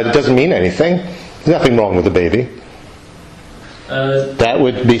 okay, but it doesn't mean anything. There's nothing wrong with the baby. That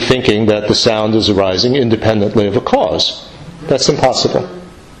would be thinking that the sound is arising independently of a cause. That's impossible.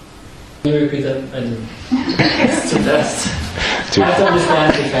 Can you repeat that? I didn't. It's too fast. I have to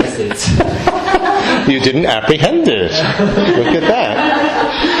understand too fast it. You didn't apprehend it. Look at that.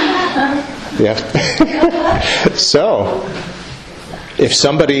 Yeah. So, if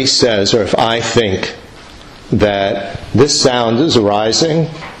somebody says, or if I think that this sound is arising,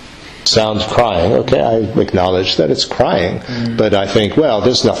 sound crying, okay, I acknowledge that it's crying, but I think, well,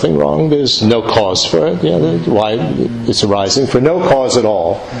 there's nothing wrong, there's no cause for it, why it's arising for no cause at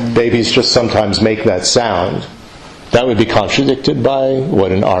all. Babies just sometimes make that sound. That would be contradicted by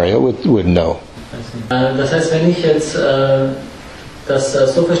what an Arya would know. Das heißt, wenn ich jetzt das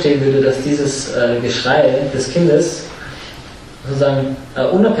so verstehen würde, dass dieses Geschrei des Kindes sozusagen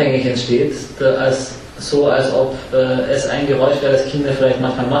unabhängig entsteht, als ob es ein Geräusch wäre, das Kinder vielleicht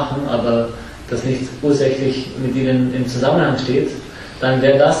manchmal machen, aber das nicht ursächlich mit ihnen im Zusammenhang steht, dann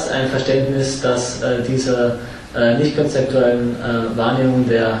wäre das ein Verständnis, dass dieser nicht konzeptuellen Wahrnehmung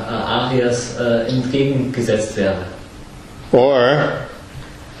der Arias entgegengesetzt wäre. Or,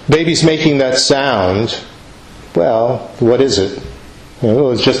 baby's making that sound, well, what is it?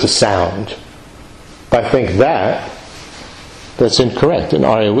 It's just a sound. If I think that's incorrect. And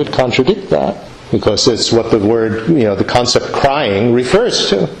Arya would contradict that, because it's what the word, the concept crying refers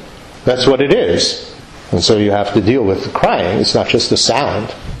to. That's what it is. And so you have to deal with the crying. It's not just a sound.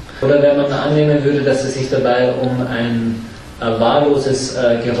 Oder wenn man annehmen würde, dass es sich dabei um ein wahlloses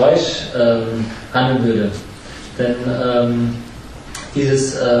Geräusch handeln würde. Denn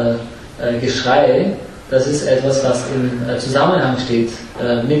dieses Geschrei, das ist etwas, was im Zusammenhang steht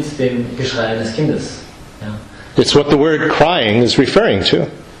mit dem Geschrei eines Kindes. Ja. It's what the word crying is referring to.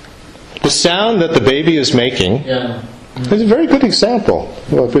 The sound that the baby is making is a very good example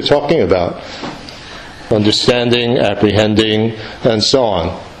of what we're talking about. Understanding, apprehending, and so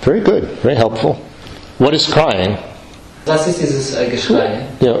on. Very good, very helpful. What is crying? Was ist dieses Geschrei?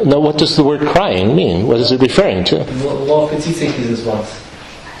 Now, what does the word crying mean? What is it referring to? Worauf bezieht sich dieses Wort?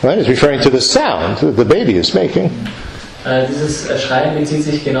 Right, it's referring to the sound that the baby is making. Dieses Schreien bezieht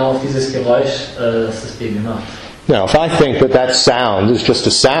sich genau auf dieses Geräusch, das das Baby macht. Now, if I think that sound is just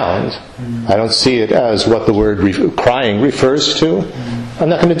a sound, I don't see it as what the word crying refers to, I'm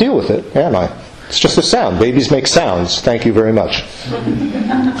not going to deal with it, am I? It's just a sound. Babies make sounds. Thank you very much.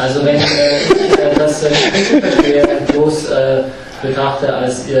 Also wenn ich das nicht verstehe, bloß betrachte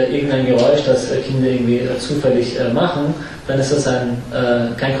als irgendein Geräusch, das Kinder irgendwie zufällig machen, dann ist das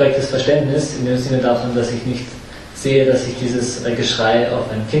kein korrektes Verständnis in dem Sinne davon, dass ich nicht sehe, dass sich dieses Geschrei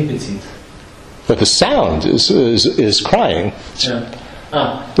auf ein Kind bezieht. But the sound is crying.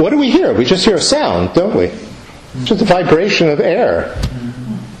 Ja. What do we hear? We just hear a sound, don't we? Just a vibration of air.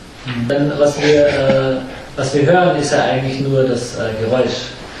 Denn was wir hören, ist ja eigentlich nur das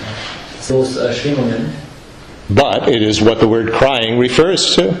Geräusch, bloß Schwingungen. But it is what the word crying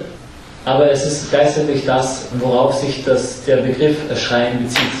refers to. Aber es ist gleichzeitig das, worauf sich der Begriff Schreien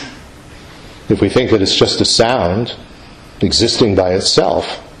bezieht. If we think that it's just a sound existing by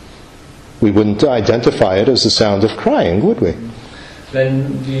itself, we wouldn't identify it as the sound of crying, would we?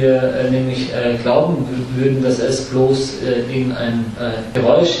 Wenn wir nämlich glauben würden, dass es bloß irgendein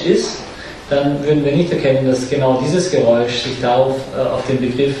Geräusch ist, dann würden wir nicht erkennen, dass genau dieses Geräusch sich auf den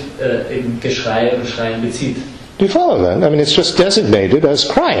Begriff eben Geschrei oder Schreien bezieht. Do you follow that? I mean, it's just designated as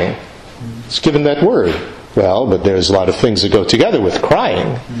crying. It's given that word. Well, but there's a lot of things that go together with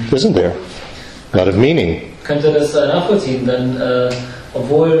crying, isn't there? A lot of meaning. Könnt ihr das nachvollziehen? Denn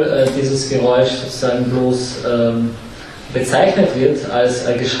obwohl dieses Geräusch sozusagen bloß bezeichnet wird als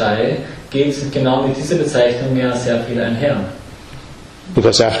Geschrei, geht genau mit dieser Bezeichnung ja sehr viel einher.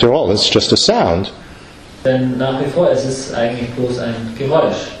 Because after all, it's just a sound. Denn nach wie vor ist es eigentlich bloß ein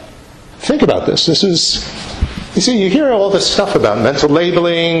Geräusch. Think about this. You see, you hear all this stuff about mental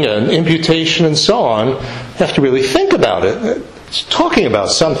labeling and imputation and so on. You have to really think about it. It's talking about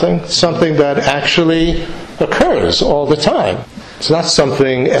something that actually occurs all the time. It's not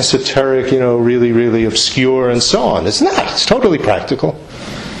something esoteric, really, really obscure and so on. It's not. It's totally practical.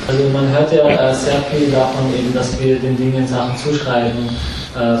 Also man hört ja sehr viel davon eben, dass wir den Dingen Sachen zuschreiben,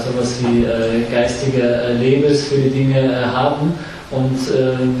 sowas wie geistige Labels für die Dinge haben und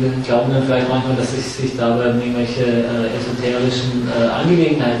wir glauben dann vielleicht manchmal, dass es sich dabei um irgendwelche esoterischen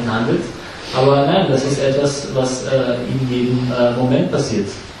Angelegenheiten handelt. Aber nein, das ist etwas, was in jedem Moment passiert.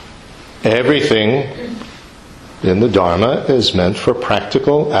 Everything in the Dharma is meant for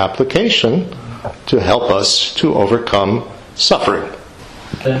practical application to help us to overcome suffering.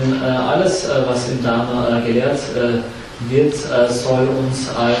 Denn alles, was im Dharma gelehrt wird, soll uns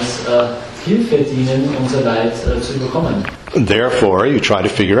als Hilfe dienen, unser Leid zu überkommen. Therefore, you try to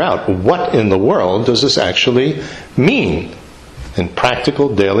figure out what in the world does this actually mean in practical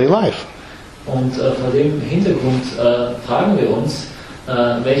daily life. Und vor dem Hintergrund fragen wir uns,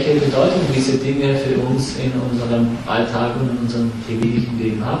 welche Bedeutung diese Dinge für uns in unserem Alltag und in unserem täglichen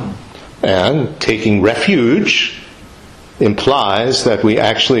Leben haben. And taking refuge implies that we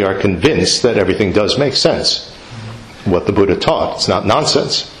actually are convinced that everything does make sense. What the Buddha taught, it's not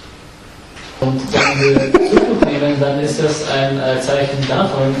nonsense. Und wenn wir Zuflucht nehmen, dann ist das ein Zeichen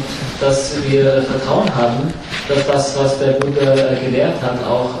davon, dass wir Vertrauen haben, dass das, was der Buddha gelehrt hat,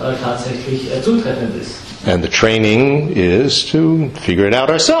 auch tatsächlich zutreffend ist. And the training is to figure it out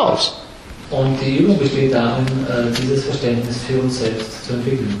ourselves. Und die Übung besteht darin, dieses Verständnis für uns selbst zu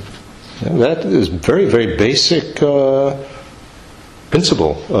entwickeln. And that is very, very basic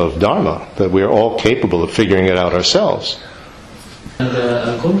principle of Dharma, that we are all capable of figuring it out ourselves.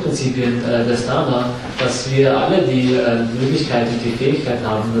 der Grundprinzipien des Dharma, dass wir alle die Möglichkeit und die Fähigkeit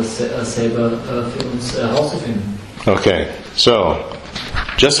haben, das selber für uns herauszufinden. Okay, so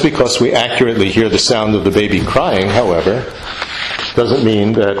just because we accurately hear the sound of the baby crying, however, doesn't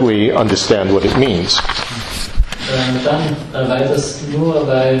mean that we understand what it means. Dann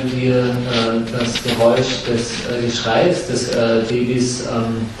weil wir das Geräusch des Geschreis des Babys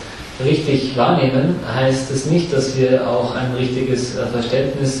richtig wahrnehmen, heißt es nicht, dass wir auch ein richtiges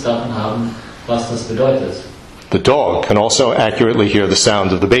Verständnis davon haben, was das bedeutet. The dog can also accurately hear the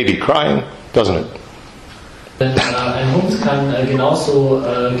sound of the baby crying, doesn't it? Denn ein Hund kann genauso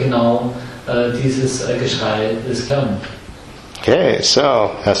genau dieses Geschrei hören. Okay, so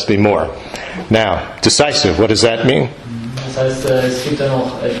has to be more. Now, decisive, what does that mean? Das heißt, es gibt da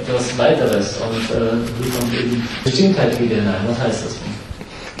noch etwas weiteres und hier kommt eben Bestimmtheit wieder hinein. Was heißt das?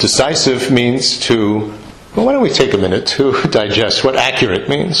 Decisive means to, well, why don't we take a minute to digest what accurate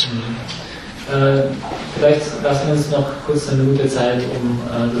means? Vielleicht lassen wir uns noch kurz eine Minute Zeit, um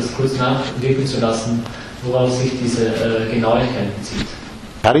das kurz nachwirken zu lassen, worauf sich diese Genauigkeit bezieht.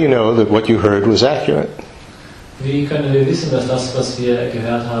 How do you know that what you heard was accurate? Wie können wir wissen, dass das, was wir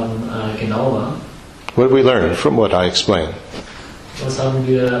gehört haben, genau war? What did we learn from what I explained? Was haben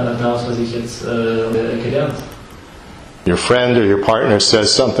wir daraus, was ich jetzt gelernt? Your friend or your partner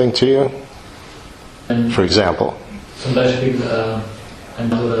says something to you, for example, Zum Beispiel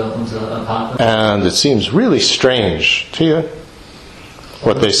oder unser Partner. and it seems really strange to you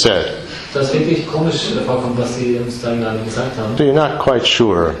what they said. Das wirklich komisch vorkommt, was Sie uns da gerade gesagt haben. So you're not quite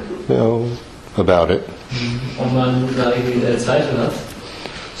sure, about it. Und man da irgendwie Zweifel hat.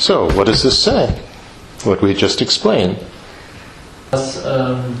 So, what does this say? What we just explained. Was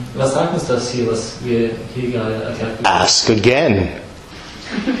sagt uns das hier, was wir hier gerade erklärt haben? Ask again.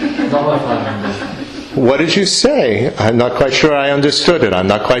 Nochmal fragen. What did you say? I'm not quite sure I understood it. I'm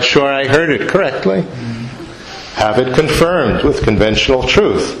not quite sure I heard it correctly. Have it confirmed with conventional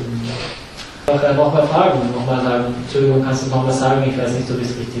truth. Nochmal fragen, nochmal sagen, Entschuldigung, kannst du nochmal sagen, ich weiß nicht, ob ich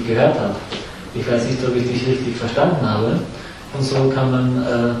es richtig gehört habe. Ich weiß nicht, ob ich dich richtig verstanden habe. Und so kann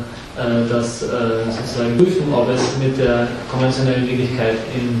man das sozusagen prüfen, ob es mit der konventionellen Wirklichkeit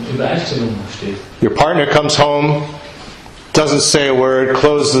in Übereinstimmung steht. Your partner comes home, doesn't say a word,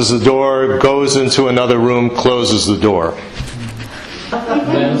 closes the door, goes into another room, closes the door.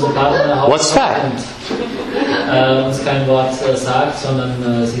 Wenn unser Partner nach Hause What's that? kommt, uns kein Wort sagt,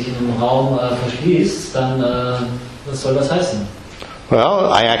 sondern sich in einem Raum verschließt, dann was soll das heißen?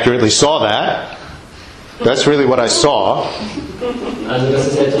 Well, I accurately saw that. That's really what I saw. Also das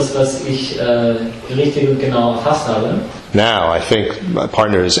ist etwas, was ich richtig und genau erfasst habe. Now, I think my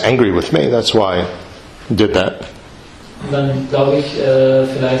partner is angry with me. That's why I did that. Und dann glaube ich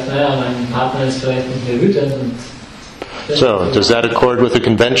vielleicht, mein Partner ist vielleicht nicht mehr wütend. Und So, does that accord with the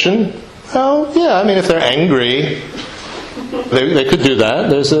convention? Well, yeah, I mean, if they're angry, they could do that.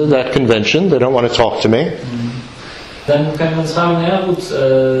 There's that convention. They don't want to talk to me. Dann können wir uns fragen,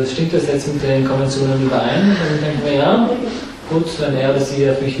 stimmt das jetzt mit den Konventionen überein? Dann denken wir, ja, gut, wenn er oder sie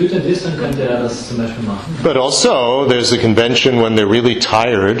auf mich wütend ist, dann könnte er das zum Beispiel machen. But also, there's the convention when they're really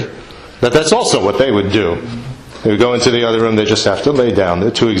tired, that's also what they would do. They would go into the other room, they just have to lay down.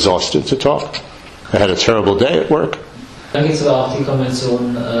 They're too exhausted to talk. I had a terrible day at work. Dann gibt es aber auch die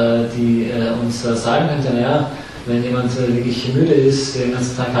Konvention, die uns sagen könnte, wenn jemand wirklich müde ist, der den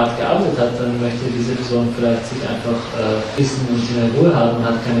ganzen Tag hart gearbeitet hat, dann möchte diese Person vielleicht sich einfach wissen und in Ruhe haben und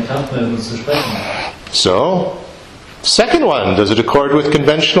hat keine Kraft mehr, mit uns zu sprechen. So, second one, does it accord with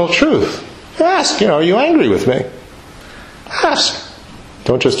conventional truth? Ask, are you angry with me? Ask.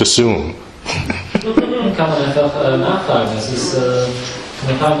 Don't just assume. Dann kann man einfach nachfragen. Es ist,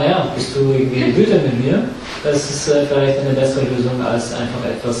 man fragen, bist du irgendwie wütend mit mir? Das ist vielleicht eine bessere Lösung, als einfach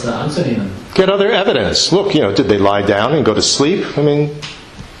etwas anzunehmen. Get other evidence. Look, did they lie down and go to sleep? I mean,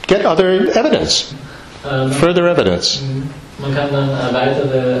 get other evidence. Further evidence. Man kann dann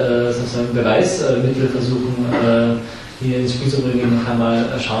weitere sozusagen Beweismittel versuchen, hier ins Spiel zu bringen. Man kann mal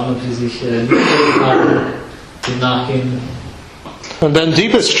schauen, ob sie sich nicht haben, dem nachgehen. And then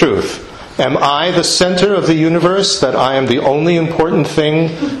deepest truth. Am I the center of the universe, that I am the only important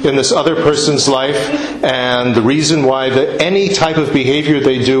thing in this other person's life, and the reason why any type of behavior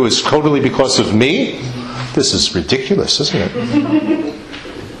they do is totally because of me? This is ridiculous, isn't it?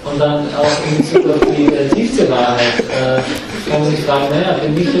 Und dann auch in Bezug auf die tiefste Wahrheit kann man sich fragen,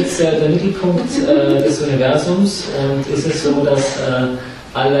 bin ich jetzt der Mittelpunkt des Universums, und ist es so, dass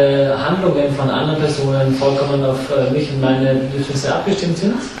alle Handlungen von anderen Personen vollkommen auf mich und meine Bedürfnisse abgestimmt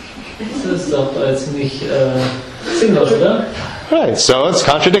sind? Das ist doch ziemlich sinnlos, oder? Right, so it's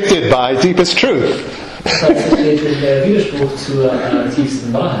contradicted by deepest truth. Das heißt, es steht im Widerspruch zur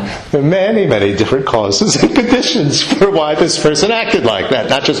tiefsten Wahrheit. There are many, many different causes and conditions for why this person acted like that,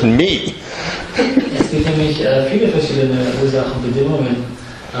 not just me. Es gibt nämlich viele verschiedene Ursachen, Bedingungen,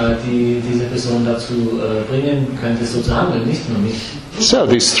 die diese Person dazu bringen könnte, so zu handeln, nicht nur mich. So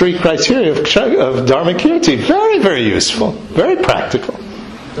these three criteria of Dharmakirti, very, very useful, very practical.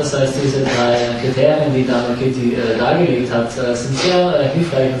 Das heißt, diese drei Kriterien, die Dharmakirti dargelegt hat, sind sehr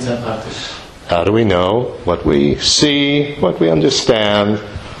hilfreich und sehr praktisch. How do we know what we see, what we understand?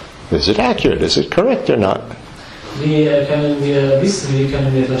 Is it accurate? Is it correct or not? Wie können wir wissen, wie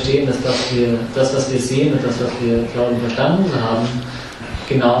können wir verstehen, dass das, was wir sehen und das, was wir glauben, verstanden haben,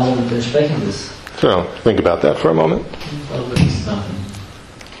 genau und entsprechend ist? So, think about that for a moment.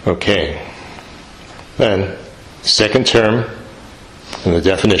 Okay. Then, second term in the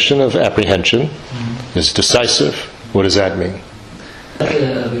definition of apprehension is decisive. What does that mean?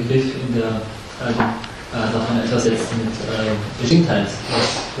 Der Begriff in der davon etwas setzt mit Bestimmtheit.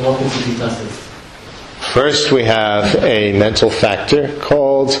 Worauf bezieht sich das jetzt? First, we have a mental factor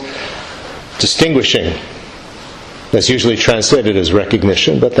called distinguishing. That's usually translated as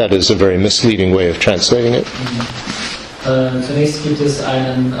recognition, but that is a very misleading way of translating it. Zunächst gibt es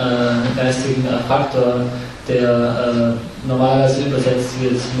einen geistigen Faktor, der normalerweise übersetzt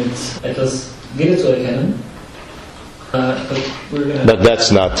wird mit etwas wiederzuerkennen. But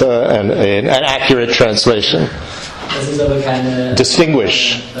that's not an accurate translation. Das ist aber keine.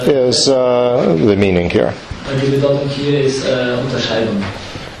 Distinguish is the meaning here. Die Bedeutung hier ist Unterscheidung.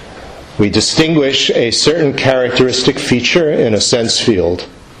 We distinguish a certain characteristic feature in a sense field,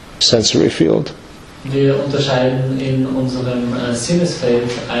 sensory field. Wir unterscheiden in unserem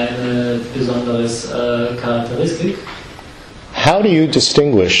Sinnesfeld eine besonderes Charakteristik. How do you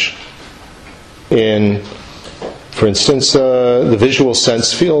distinguish in, for instance, the visual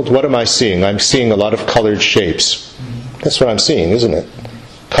sense field? What am I seeing? I'm seeing a lot of colored shapes. That's what I'm seeing, isn't it?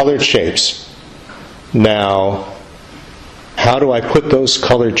 Colored shapes. Now, how do I put those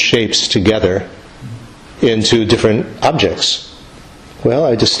colored shapes together into different objects? Well,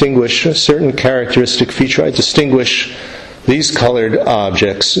 I distinguish a certain characteristic feature. I distinguish these colored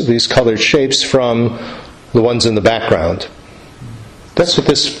objects, these colored shapes from the ones in the background. That's what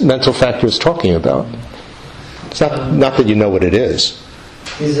this mental factor is talking about. It's not that you know what it is.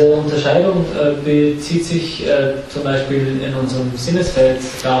 Diese Unterscheidung bezieht sich zum Beispiel in unserem Sinnesfeld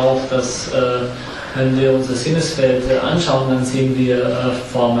darauf, dass wenn wir unser Sinnesfeld anschauen, dann sehen wir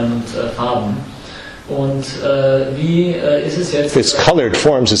Formen und Farben. Und wie ist es jetzt? It's colored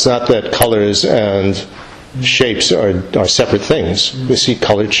forms. It's not that colors and shapes are separate things. We see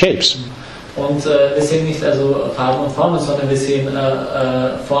colored shapes. Und wir sehen nicht also Farben und Formen, sondern wir sehen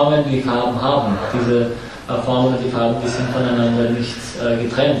Formen, die Farben haben. Diese Formen und die Farben, die sind voneinander nicht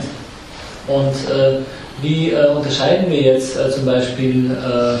getrennt. Und wie unterscheiden wir jetzt zum Beispiel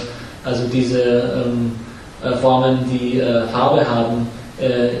also diese Formen, die Farbe haben,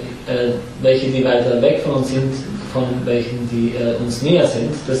 welche die weiter weg von uns sind, von welchen die uns näher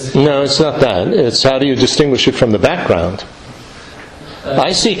sind? No, it's not that. It's how do you distinguish it from the background?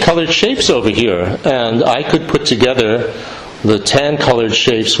 I see colored shapes over here, and I could put together the tan-colored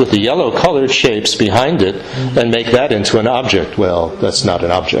shapes with the yellow-colored shapes behind it and make that into an object. Well, that's not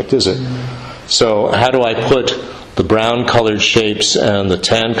an object, is it? So how do I put the brown-colored shapes and the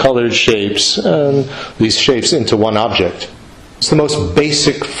tan-colored shapes and these shapes into one object? It's the most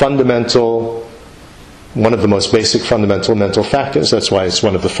basic fundamental, one of the most basic fundamental mental factors. That's why it's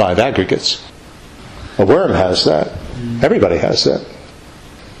one of the 5 aggregates. A worm has that. Everybody has that.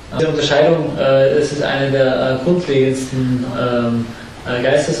 Die Unterscheidung, das ist eine der grundlegendsten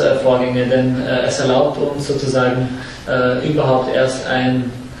Geistesvorgänge, denn es erlaubt uns sozusagen überhaupt erst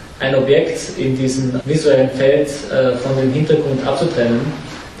ein Objekt in diesem visuellen Feld von dem Hintergrund abzutrennen.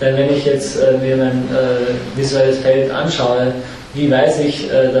 Denn wenn ich jetzt mir mein visuelles Feld anschaue, wie weiß ich,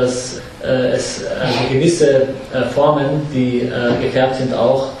 dass es also gewisse Formen, die gefärbt sind,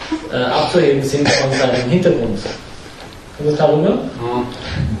 auch abzuheben sind von seinem Hintergrund. Kommt das darüber?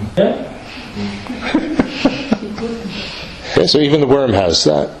 Ja? Okay, so even the worm has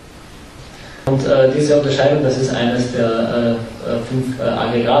that. Und diese Unterscheidung, das ist eines der 5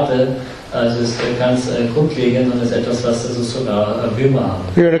 Aggregate, also ist ganz grundlegend und ist etwas, was also sogar Würmer haben.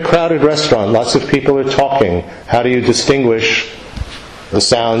 You're in a crowded restaurant, lots of people are talking. How do you distinguish the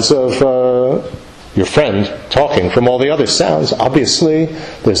sounds of your friend talking from all the other sounds? Obviously,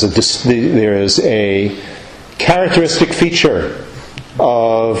 there is a characteristic feature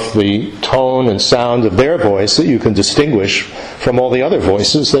of the tone and sound of their voice that you can distinguish from all the other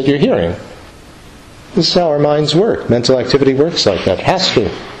voices that you're hearing. This is how our minds work. Mental activity works like that. It has to.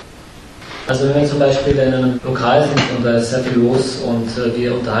 Also wenn wir zum Beispiel in einem Lokal sind und da ist sehr viel los und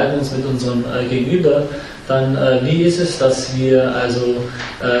wir unterhalten uns mit unserem Gegenüber, dann wie ist es, dass wir also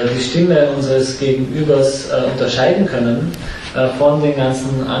die Stimme unseres Gegenübers unterscheiden können von den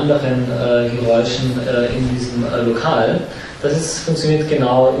ganzen anderen Geräuschen in diesem Lokal? Funktioniert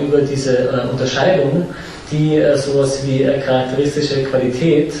genau über diese Unterscheidung, die sowas wie charakteristische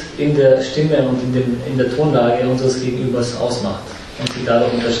Qualität in der Stimme und in der Tonlage unseres Gegenübers ausmacht und sie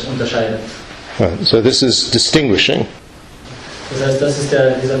dadurch unterscheidet. So this is distinguishing. Das heißt, das ist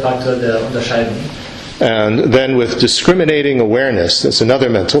dieser Faktor der Unterscheidung. And then with discriminating awareness, that's another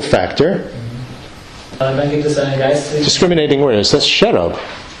mental factor. Dann gibt es einen geistlichen... Discriminating awareness, that's sherab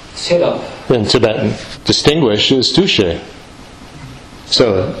in Tibetan. Distinguish is dushe.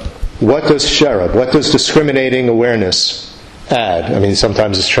 So, what does sherab, what does discriminating awareness add? I mean,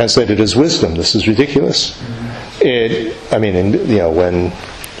 sometimes it's translated as wisdom. This is ridiculous. When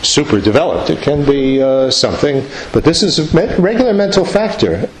super developed, it can be something, but this is a regular mental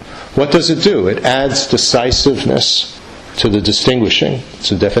factor. What does it do? It adds decisiveness to the distinguishing. It's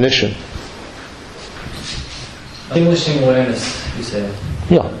a definition. Distinguishing awareness, you say?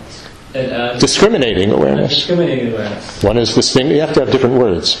 Yeah. Discriminating awareness. Discriminating awareness. One is distinct. You have to have different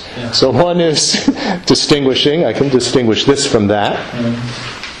words. Yeah. So one is distinguishing. I can distinguish this from that.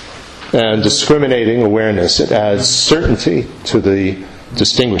 And discriminating awareness. It adds certainty to the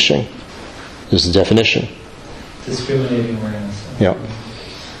distinguishing. Is the definition. Discriminating awareness. Yeah.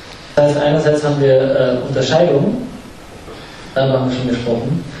 Das heißt, einerseits haben wir Unterscheidung, darüber haben wir schon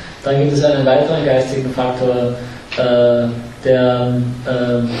gesprochen. Dann gibt es einen weiteren geistigen Faktor, der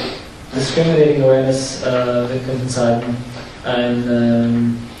discriminating awareness, wir könnten sagen,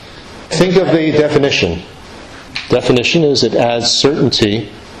 think of the definition. Definition is it adds certainty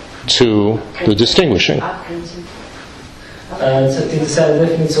to the distinguishing. Diese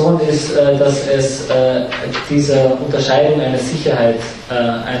Definition ist, dass es dieser Unterscheidung eine Sicherheit,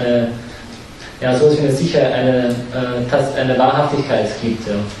 eine Wahrhaftigkeit gibt.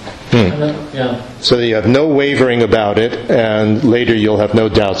 Ja. So that you have no wavering about it, and later you'll have no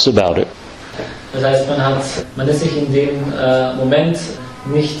doubts about it. Das heißt, man ist sich in dem Moment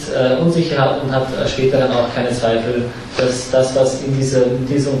nicht unsicher und hat später dann auch keine Zweifel, dass das, was in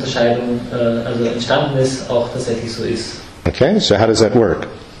dieser Unterscheidung entstanden ist, auch tatsächlich so ist. Okay, so how does that work?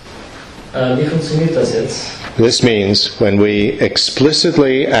 Wie funktioniert das jetzt? This means when we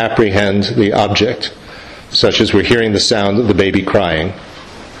explicitly apprehend the object, such as we're hearing the sound of the baby crying.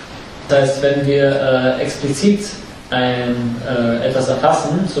 Das heißt, wenn wir explizit etwas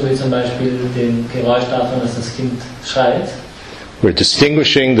erfassen, so wie zum Beispiel den Geräusch davon, dass das Kind schreit, we're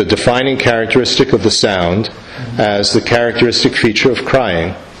distinguishing the defining characteristic of the sound as the characteristic feature of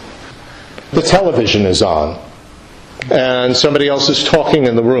crying. The television is on, and somebody else is talking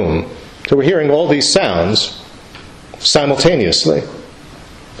in the room. So we're hearing all these sounds simultaneously.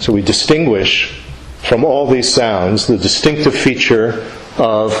 So we distinguish from all these sounds the distinctive feature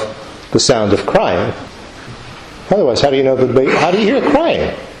of the sound of crying. Otherwise, how do you know the baby? How do you hear crying?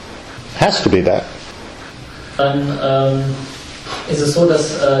 It has to be that. Dann ist es so,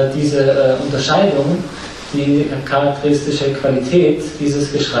 dass diese Unterscheidung die charakteristische Qualität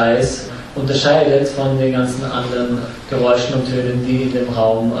dieses Geschreis unterscheidet von den ganzen anderen Geräuschen und Tönen, die in dem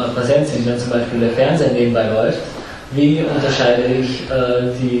Raum präsent sind. Wenn zum Beispiel der Fernseher nebenbei läuft, wie unterscheide ich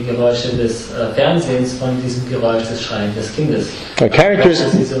die Geräusche des Fernsehens von diesem Geräusch des Schreiens des Kindes? Das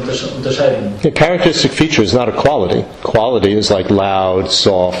ist diese Unterscheidung. A characteristic feature is not a quality. Quality is like loud,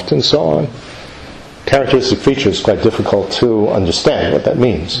 soft, and so on. Characteristic feature is quite difficult to understand what that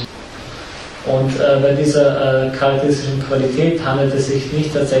means. Und bei dieser charakteristischen Qualität handelt es sich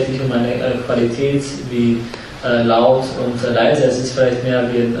nicht tatsächlich um eine Qualität wie laut und leise. Es ist vielleicht mehr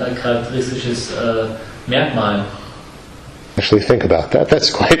wie ein charakteristisches Merkmal. Actually think about that.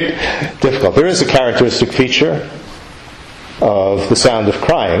 That's quite difficult. There is a characteristic feature of the sound of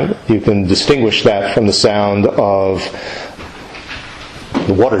crying. You can distinguish that from the sound of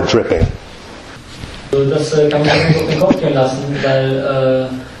the water dripping. So, das kann man sich auf den Kopf gehen lassen, weil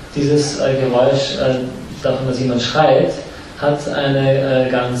dieses Geräusch, davon, dass jemand schreit, hat ein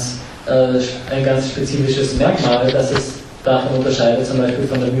ganz spezifisches Merkmal, das es davon unterscheidet, zum Beispiel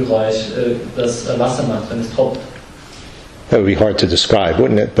von dem Geräusch, das Wasser macht, wenn es tropft. That would be hard to describe,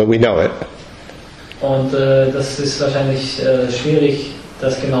 wouldn't it? But we know it. Und das ist wahrscheinlich schwierig,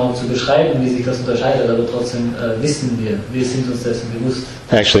 das genau zu beschreiben, wie sich das unterscheidet, aber trotzdem wissen wir sind uns dessen bewusst.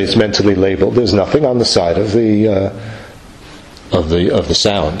 Actually, it's mentally labeled. There's nothing on the side of the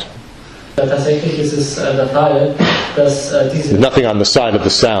sound. Tatsächlich ist es der Fall, dass diese... There's nothing on the side of the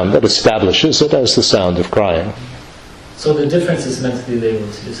sound that establishes it as the sound of crying. So the difference is mentally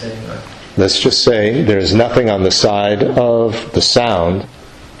labeled, you're saying, right? let's just say there's nothing on the side of the sound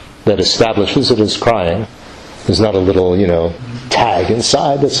that establishes it as crying. There's not a little, tag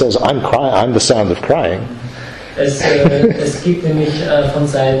inside that says, I'm crying, I'm the sound of crying. Es gibt nämlich von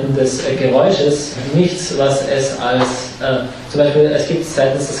Seiten des Geräusches nichts, was es als, zum Beispiel, es gibt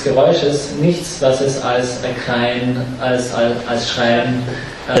seitens des Geräusches nichts, was es als Klein, als Schreien,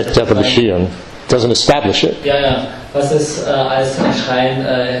 doesn't establish it. Ja, was es als Schreien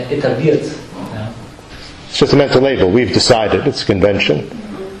etabliert. Ja. It's just a mental label. We've decided it's a convention.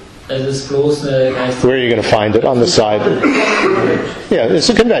 Es ist bloß eine geistige. Where are you going to find it? On the side? Yeah, it's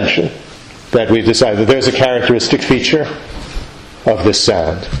a convention that we've decided that there's a characteristic feature of this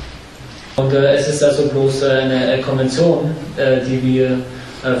sound. Und es ist also bloß eine Konvention, für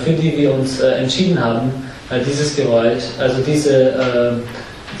die wir uns entschieden haben, dieses Geräusch, also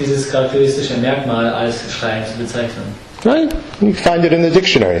dieses charakteristische Merkmal als Schreien zu bezeichnen. Right? You find it in the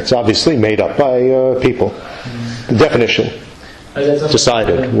dictionary. It's obviously made up by people. The definition.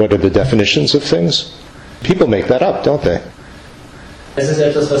 Decided. What are the definitions of things? People make that up, don't they? Es ist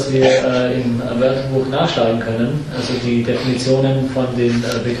etwas, was wir im Wörterbuch nachschlagen können. Also die Definitionen von den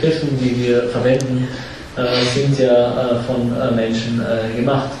Begriffen, die wir verwenden, sind ja von Menschen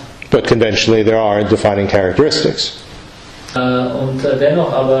gemacht. But conventionally there are defining characteristics. Und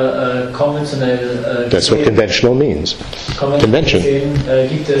dennoch aber konventionell That's what conventional means. Convention.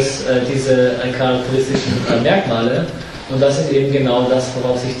 Gibt es diese charakteristischen Merkmale. Und das ist eben genau das,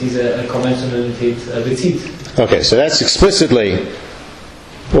 worauf sich diese Konventionalität bezieht. Okay, so that's explicitly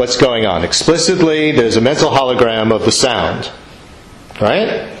what's going on. Explicitly, there's a mental hologram of the sound,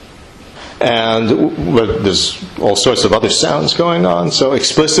 right? And there's all sorts of other sounds going on. So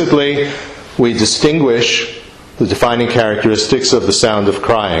explicitly, we distinguish the defining characteristics of the sound of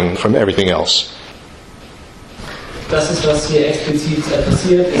crying from everything else. Das ist, was hier explizit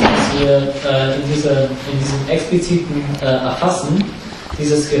passiert, ist, dass wir in diesem expliziten Erfassen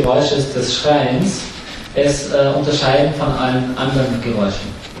dieses Geräusches des Schreiens es unterscheiden von allen anderen Geräuschen.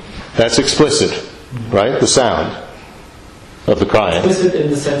 That's explicit, right? The sound of the crying. Explicit in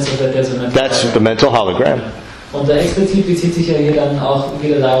the sense of that there's a mental That's the mental hologram. Und der explizit bezieht sich ja hier dann auch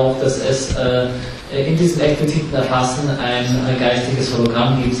wieder darauf, dass es in diesem expliziten Erfassen ein geistiges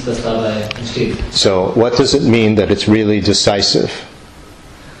Hologramm gibt, das dabei entsteht. So, what does it mean that it's really decisive?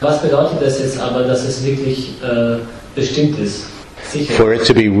 Was bedeutet das jetzt aber, dass es wirklich bestimmt ist? Sicher. For it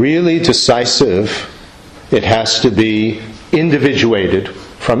to be really decisive, it has to be individuated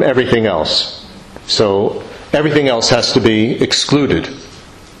from everything else. So, everything else has to be excluded.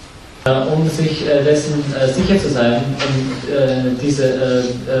 Um sich dessen sicher zu sein und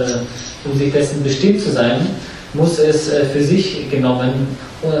um sich dessen bestimmt zu sein, muss es für sich genommen,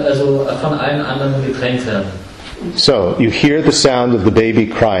 also von allen anderen getrennt werden. So, you hear the sound of the baby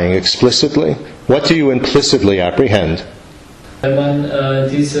crying explicitly. What do you implicitly apprehend? Wenn man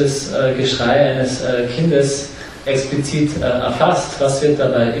dieses Geschrei eines Kindes explizit erfasst, was wird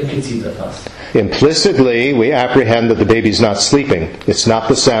dabei implizit erfasst? Implicitly, we apprehend that the baby's not sleeping. It's not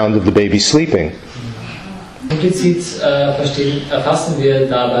the sound of the baby sleeping. Implizit erfassen wir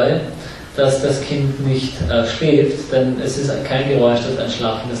dabei, dass das Kind nicht schläft, denn es ist kein Geräusch, das ein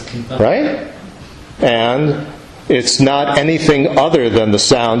schlafendes Kind macht. Right? And it's not anything other than the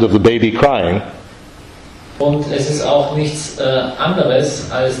sound of the baby crying. Und es ist auch nichts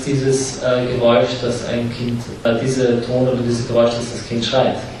anderes als dieses Geräusch, das ein Kind, diese Ton oder dieses Geräusch, das das Kind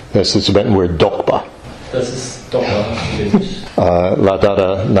schreit. That's the Tibetan word dokpa. Das ist Dokpa. La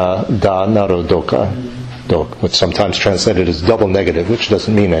dada na da naro doka. Dok, which sometimes translated as double negative, which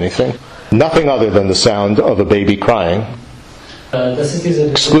doesn't mean anything. Nothing other than the sound of a baby crying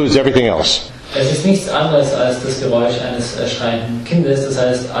excludes everything else. Es ist nichts anderes als das Geräusch eines schreienden Kindes, das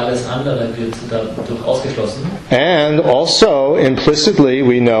heißt, alles andere wird dadurch ausgeschlossen. And also, implicitly,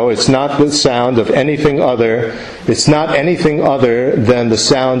 we know it's not the sound of anything other, it's not anything other than the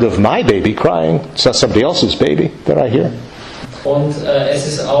sound of my baby crying. It's not somebody else's baby that I hear. Und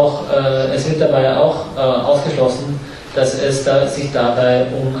es wird dabei auch ausgeschlossen, dass es sich dabei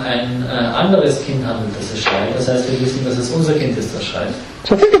um ein anderes Kind handelt, das es schreit. Das heißt, wir wissen, dass es unser Kind ist, das schreit.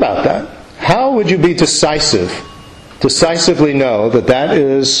 So think about that. How would you be decisively know that that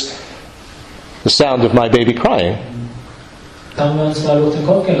is the sound of my baby crying? Haben wir uns mal durch den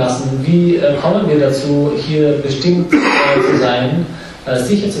Kopf gehen lassen. Wie kommen wir dazu, hier bestimmt zu sein,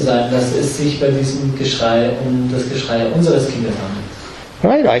 sicher zu sein, dass es sich bei diesem Geschrei um das Geschrei unseres Kindes handelt?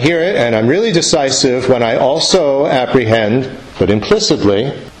 Right, I hear it, and I'm really decisive when I also apprehend, but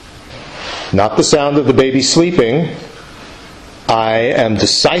implicitly, not the sound of the baby sleeping. I am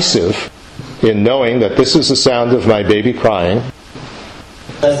decisive in knowing that this is the sound of my baby crying.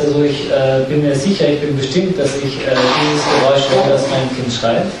 Das heißt also, ich bin mir sicher, ich bin bestimmt, dass ich dieses Geräusch höre, das mein Kind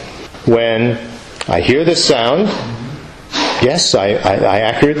schreit. When I hear the sound, yes, I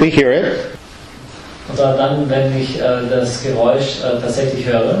accurately hear it. Und dann, wenn ich das Geräusch tatsächlich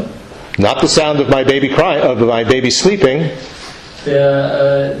höre, not the sound of my baby crying, of my baby sleeping,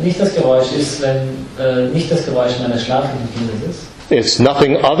 der nicht das Geräusch ist, wenn nicht das Geräusch meines schlafenden Kindes ist. It's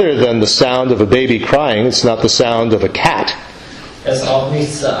nothing other than the sound of a baby crying. It's not the sound of a cat. Es auch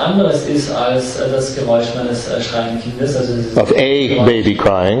nichts anderes ist als das Geräusch meines schreienden Kindes. Also of a baby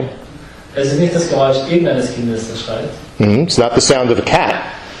crying. Es ist nicht das Geräusch irgendeines Kindes, das schreit. It's not the sound of a cat.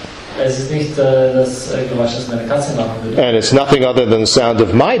 Es ist nicht das Geräusch, das meine Katze machen würde. And it's nothing other than the sound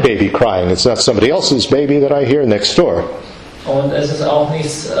of my baby crying. It's not somebody else's baby that I hear next door. Und es ist auch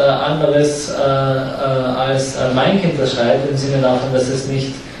nichts anderes als mein Kind, das schreit, im Sinne davon, dass es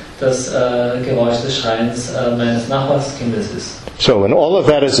nicht das Geräusch des Schreins meines Nachbarskindes ist. So when all of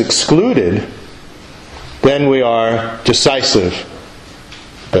that is excluded, then we are decisive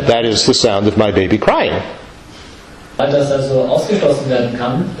that that is the sound of my baby crying. Weil das also ausgeschlossen werden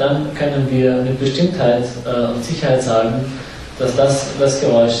kann, dann können wir mit Bestimmtheit und Sicherheit sagen, dass das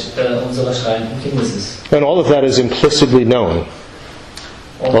Geräusch unseres schreienden Kindes ist. And all of that is implicitly known.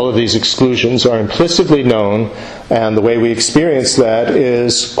 All of these exclusions are implicitly known, and the way we experience that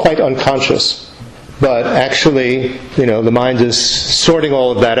is quite unconscious. But actually, the mind is sorting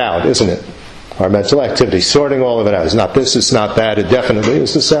all of that out, isn't it? Our mental activity, sorting all of it out. It's not this, it's not that, it definitely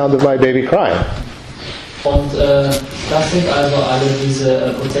is the sound of my baby crying. Und das sind also alle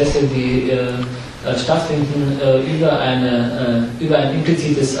diese Prozesse, die stattfinden über ein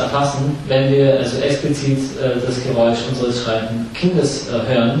implizites Erfassen. Wenn wir also explizit das Geräusch unseres schreienden Kindes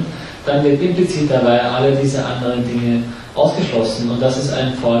hören, dann wird implizit dabei alle diese anderen Dinge ausgeschlossen. Und das ist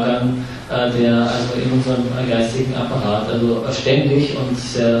ein Vorgang, der also in unserem geistigen Apparat also ständig und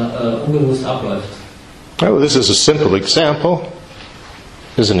sehr unbewusst abläuft. Oh, this is a simple example,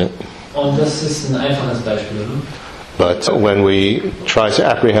 isn't it? Und das ist ein einfaches Beispiel, oder? But when we try to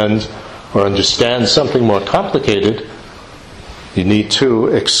apprehend or understand something more complicated, you need to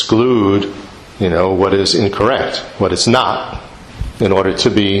exclude, what is incorrect, what is not, in order to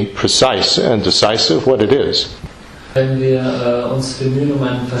be precise and decisive what it is. Wenn wir uns bemühen um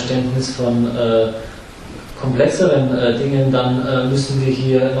ein Verständnis von komplexeren Dingen, dann müssen wir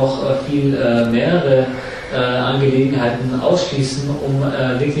hier noch viel mehrere Angelegenheiten ausschließen, um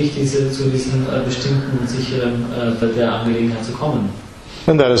wirklich zu diesem bestimmten und sicheren der Angelegenheit zu kommen.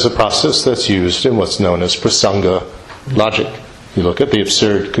 And that is a process that's used in what's known as prasanga logic. You look at the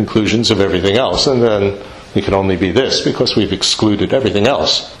absurd conclusions of everything else, and then it can only be this because we've excluded everything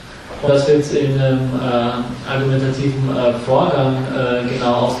else. Und das wird in einem argumentativen Vorgang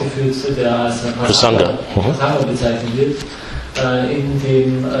genau ausgeführt, der als Prasanga bezeichnet wird, in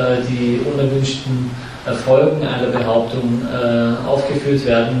dem die unerwünschten Folgen einer Behauptung aufgeführt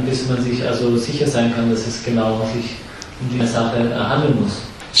werden, bis man sich also sicher sein kann, dass es genau sich um die Sache handeln muss.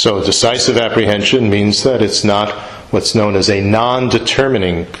 So decisive apprehension means that it's not what's known as a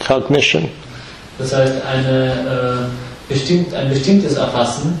non-determining cognition. Das heißt, ein bestimmtes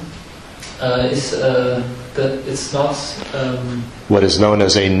Erfassen ist it's not what is known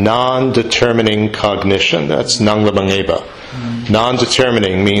as a non-determining cognition. That's nanglamangeba.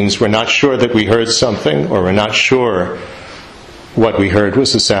 Non-determining means we're not sure that we heard something, or we're not sure what we heard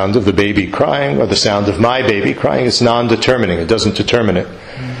was the sound of the baby crying or the sound of my baby crying. It's non-determining. It doesn't determine it.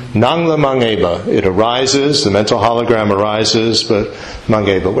 Nangla mangeba. It arises, the mental hologram arises, but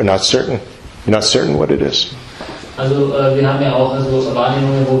mangeba, we're not certain. We're not certain what it is. Also wir haben ja auch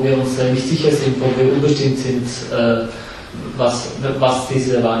Wahrnehmungen, wo wir uns nicht sicher sind, wo wir unbestimmt sind, was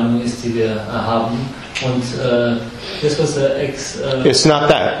diese Wahrnehmung ist, die wir haben. Und das was it's not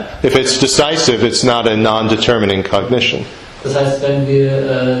that. If it's decisive, it's not a non-determining cognition. Das heißt, wenn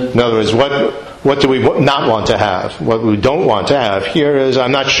wir in other words, what do we not want to have? What we don't want to have here is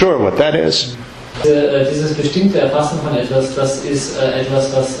I'm not sure what that is. Dieses bestimmte Erfassen von etwas, das ist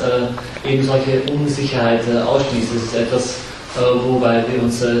etwas, was eben solche Unsicherheit ausschließt. Es ist etwas, wobei wir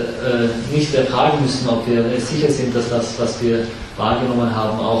uns nicht fragen müssen, ob wir sicher sind, dass das, was wir wahrgenommen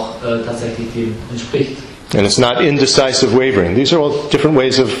haben, auch tatsächlich dem entspricht. And it's not indecisive wavering. These are all different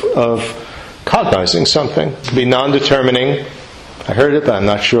ways of cognizing something. It could be non-determining. I heard it, but I'm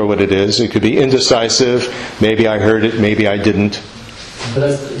not sure what it is. It could be indecisive. Maybe I heard it, maybe I didn't. Das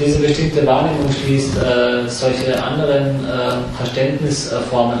heißt, diese bestimmte Wahrnehmung schließt solche anderen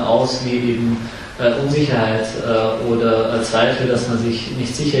Verständnisformen aus, wie eben Unsicherheit oder Zweifel, dass man sich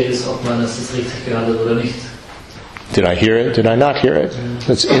nicht sicher ist, ob man das richtig gehört hat oder nicht. Did I hear it? Did I not hear it?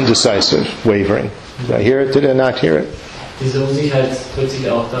 That's indecisive wavering. Did I hear it? Did I not hear it? Diese Unsicherheit drückt sich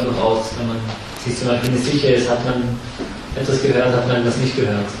auch dadurch aus, wenn man sich zum Beispiel nicht sicher ist, hat man etwas gehört, hat man etwas nicht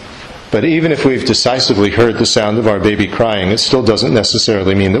gehört. But even if we've decisively heard the sound of our baby crying, it still doesn't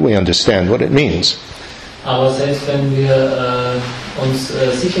necessarily mean that we understand what it means. Aber selbst wenn wir uns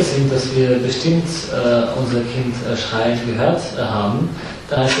sicher sind, dass wir bestimmt unser Kind schreien gehört haben,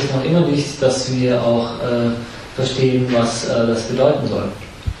 dann heißt es noch immer nicht, dass wir auch verstehen, was das bedeuten soll.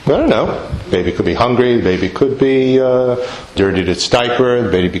 I don't know. Baby could be hungry. The baby could be dirtied its diaper. The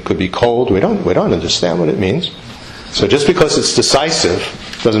baby could be cold. We don't understand what it means. So just because it's decisive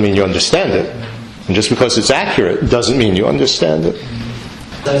doesn't mean you understand it, and just because it's accurate doesn't mean you understand it.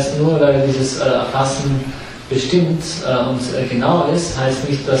 Das heißt, nur weil dieses Erfassen bestimmt und genau ist, heißt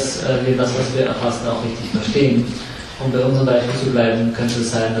nicht, dass wir das, was wir erfassen, auch richtig verstehen. Um bei unserem Beispiel zu bleiben, könnte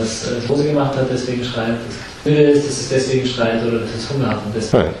es sein, dass es Hose gemacht hat, deswegen schreit, dass es müde ist, dass es deswegen schreit oder dass es Hunger hat und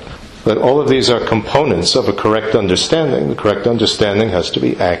deswegen. Right. But all of these are components of a correct understanding. The correct understanding has to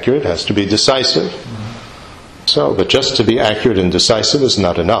be accurate, has to be decisive. So, but just to be accurate and decisive is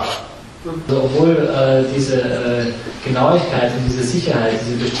not enough. Also, obwohl diese Genauigkeit und diese Sicherheit,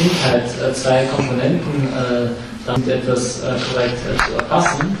 diese Bestimmtheit zwei Komponenten damit etwas korrekt zu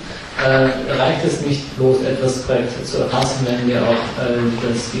erfassen, reicht es nicht bloß etwas korrekt zu erfassen, wenn wir auch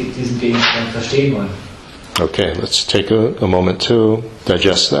diesen Gegenstand verstehen wollen. Okay, let's take a moment to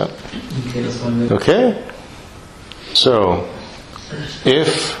digest that. Okay, das wollen wir. Okay? So,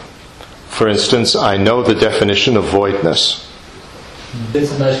 if, for instance, I know the definition of voidness, Wir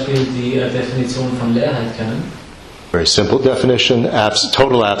zum Beispiel die Definition von Leerheit kennen. very simple definition,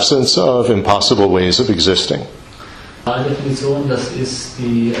 total absence of impossible ways of existing. Die Definition, das ist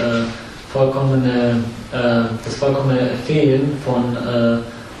das vollkommene Fehlen von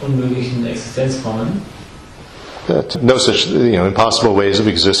unmöglichen Existenzformen. That no such, impossible ways of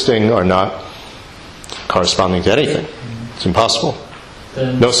existing are not corresponding to anything. It's impossible.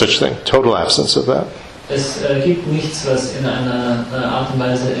 No such thing. Total absence of that. Es gibt nichts, was in einer Art und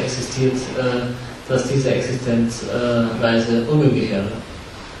Weise existiert, dass diese Existenzweise unmöglich wäre.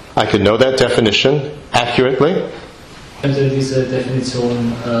 I could know that definition accurately. Ich könnte diese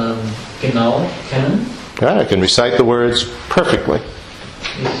Definition genau kennen. I can recite the words perfectly.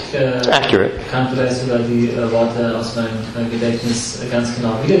 Ich Accurate. kann vielleicht sogar die Worte aus meinem Gedächtnis ganz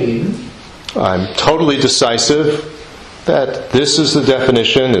genau wiedergeben. I'm totally decisive that this is the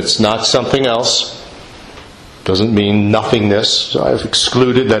definition, it's not something else. Doesn't mean nothingness. So I've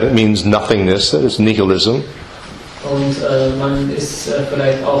excluded that it means nothingness, that is nihilism. Und man ist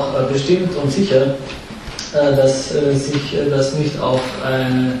vielleicht auch bestimmt und sicher, dass sich das nicht auf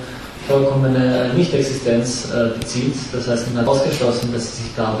eine vollkommene Nicht-Existenz bezieht. Das heißt, man hat ausgeschlossen, dass es sich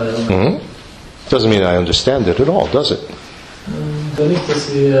dabei Doesn't mean I understand it at all, does it? So nicht,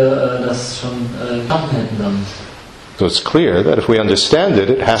 dass wir das schon verstanden hätten damit. So it's clear that if we understand it,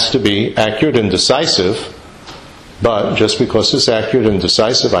 it has to be accurate and decisive. But just because it's accurate and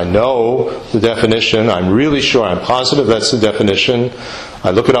decisive, I know the definition, I'm really sure, I'm positive that's the definition. I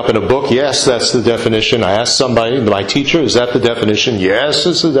look it up in a book, yes, that's the definition. I ask somebody, my teacher, is that the definition? Yes,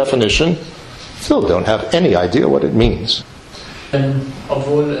 it's the definition. Still don't have any idea what it means.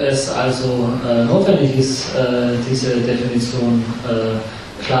 Obwohl es also notwendig ist, diese Definition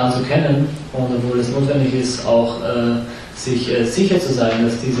klar zu kennen und obwohl es notwendig ist, auch sich sicher zu sein,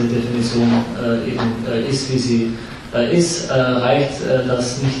 dass diese Definition eben ist, wie sie ist, reicht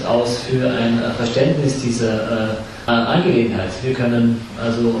das nicht aus für ein Verständnis dieser Angelegenheit. Wir können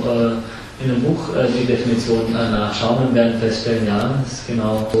also in einem Buch die Definition nachschauen und werden feststellen, ja, das ist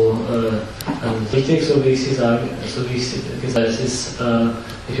genau so richtig, so wie ich sie sage, so wie ich sie gesagt habe. Es ist,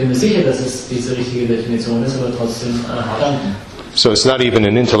 ich bin mir sicher, dass es diese richtige Definition ist, aber trotzdem verstanden. So it's not even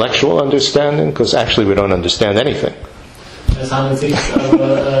an intellectual understanding, because actually we don't understand anything. Es handelt sich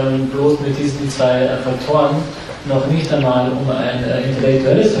aber bloß mit diesen zwei Faktoren noch nicht einmal um ein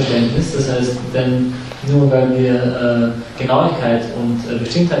intellektuelles Verständnis. Das heißt, denn nur weil wir Genauigkeit und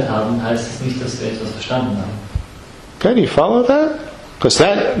Bestimmtheit haben, heißt es nicht, dass wir etwas verstanden haben. Okay, do you follow that? Because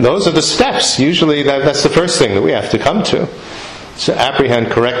those are the steps. Usually that's the first thing that we have to come to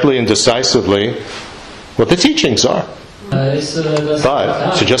apprehend correctly and decisively what the teachings are.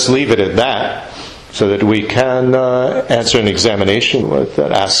 But to just leave it at that, so that we can answer an examination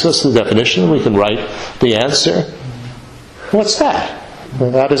that asks us the definition, we can write the answer. What's that?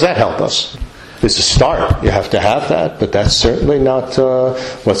 How does that help us? It's a start. You have to have that, but that's certainly not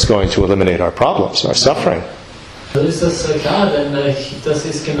what's going to eliminate our problems, our suffering. So ist das klar, denn das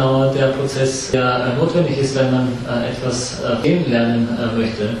ist genau der Prozess, der notwendig ist, wenn man etwas lernen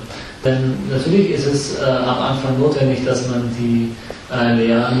möchte. Denn natürlich ist es am Anfang notwendig, dass man die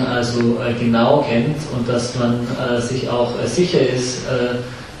Lehren also genau kennt und dass man sich auch sicher ist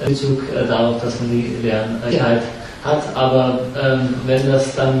in Bezug darauf, dass man die Lehren Sicherheit hat. Aber wenn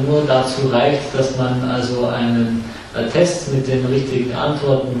das dann nur dazu reicht, dass man also einen Test mit den richtigen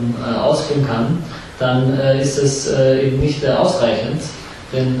Antworten ausführen kann, dann ist es eben nicht ausreichend,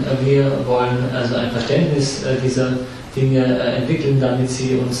 denn wir wollen also ein Verständnis dieser Dinge entwickeln, damit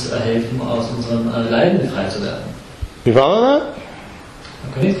sie uns helfen, aus unserem Leiden befreit zu werden. You follow that?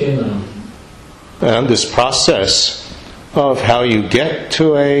 Man kann nicht gehen, And this process of how you get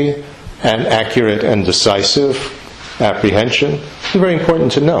to an accurate and decisive apprehension is very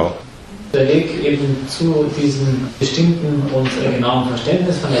important to know. Der Weg eben zu diesem bestimmten und genauen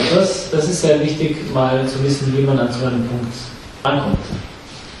Verständnis von etwas, das ist sehr wichtig, mal zu wissen, wie man an so einen Punkt ankommt.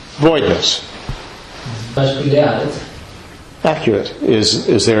 Voidness. Zum Beispiel Leerheit. Accurate.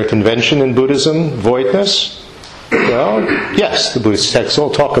 Is there a convention in Buddhism, voidness? Well, yes, the Buddhist texts all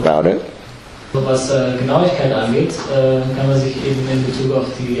talk about it. Was Genauigkeit angeht, kann man sich eben in Bezug auf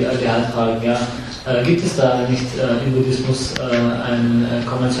die Leerheit fragen, ja, gibt es da nicht im Buddhismus eine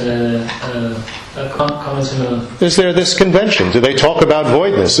konventionelle Is there this convention? Do they talk about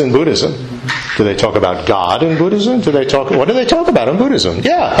voidness in Buddhism? Do they talk about God in Buddhism? What do they talk about in Buddhism?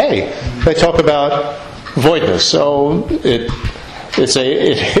 Yeah, hey, they talk about voidness. So it is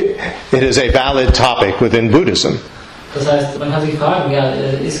a valid topic within Buddhism. Das heißt, man kann sich fragen, ja,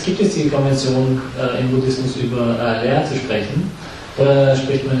 gibt es die Konvention im Buddhismus über Leerheit zu sprechen? Oder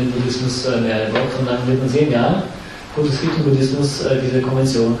spricht man im Buddhismus mehr überhaupt? Und dann wird man sehen, ja, gut, es gibt im Buddhismus diese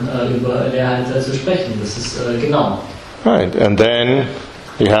Konvention über Leerheit zu sprechen. Das ist genau. Right, and then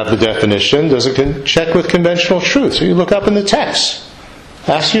you have the definition. Does it check with conventional truth? So you look up in the text.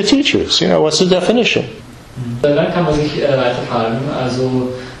 Ask your teachers, what's the definition? Dann kann man sich weiter fragen,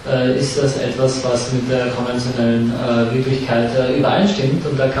 also ist das etwas, was mit der konventionellen Wirklichkeit übereinstimmt?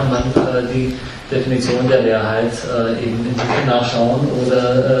 Und da kann man die Definition der Leerheit eben in Büchern nachschauen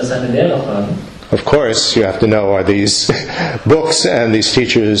oder seine Lehrer fragen. Of course, you have to know, are these books and these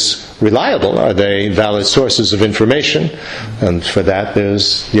teachers reliable? Are they valid sources of information? And for that,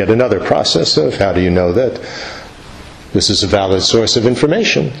 there's yet another process of how do you know that this is a valid source of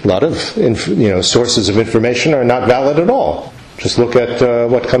information. A lot of sources of information are not valid at all. Just look at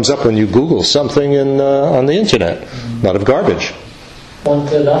what comes up when you Google something on the internet. A lot of garbage.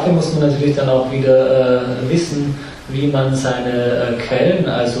 Und dafür muss man natürlich dann auch wieder wissen, wie man seine Quellen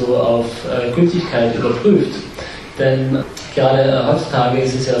also auf Gültigkeit überprüft. Denn gerade heutzutage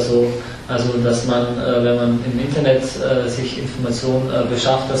ist es ja so, also dass man, wenn man im Internet sich Informationen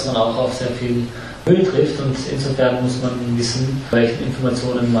beschafft, dass man auch auf sehr viel Müll trifft und insofern muss man wissen, welchen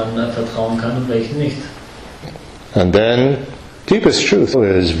Informationen man vertrauen kann und welchen nicht. And then, deepest truth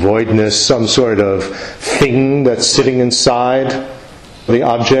is voidness some sort of thing that's sitting inside the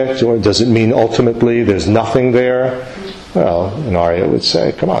object, or does it mean ultimately there's nothing there? Well, an Arya would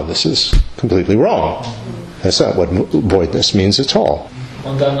say, come on, this is completely wrong. That's not what voidness means at all.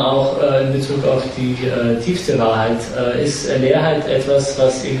 Und dann auch in Bezug auf die tiefste Wahrheit, ist Leerheit etwas,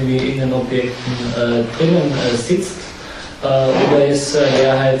 was irgendwie in den Objekten drinnen sitzt, oder ist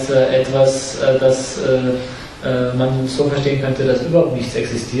Leerheit etwas, das man so verstehen könnte, dass überhaupt nichts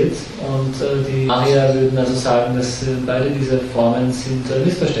existiert? Und die Arier würden also sagen, dass beide diese Formen sind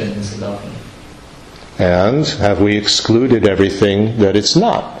Missverständnisse davon. And have we excluded everything that it's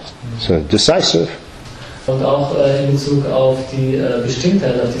not? So decisive. Und auch in Bezug auf die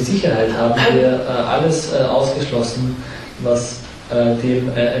Bestimmtheit, auf die Sicherheit haben wir alles ausgeschlossen, was dem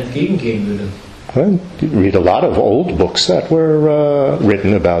entgegengehen würde. Well, you read a lot of old books that were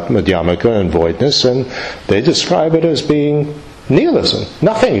written about Madhyamaka and voidness, and they describe it as being nihilism.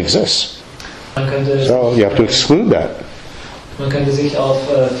 Nothing exists. So you have to exclude that. Man könnte sich auf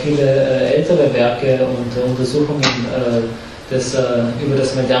viele ältere Werke und Untersuchungen über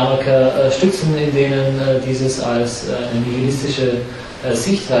das Madhyamaka stützen, in denen dieses als eine nihilistische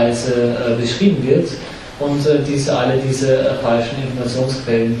Sichtweise beschrieben wird. Und alle diese falschen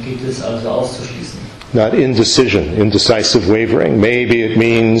Informationsquellen gibt es also auszuschließen. Not indecision, indecisive wavering. Maybe it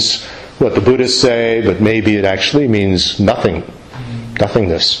means what the Buddhists say, but maybe it actually means nothing.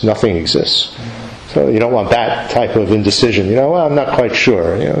 Nothingness. Nothing exists. So you don't want that type of indecision. Well, I'm not quite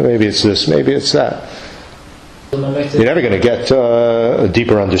sure. Maybe it's this, maybe it's that. You're never going to get a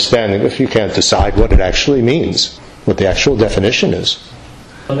deeper understanding if you can't decide what it actually means, what the actual definition is.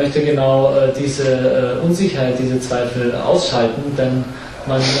 Man möchte genau diese Unsicherheit, diese Zweifel ausschalten, denn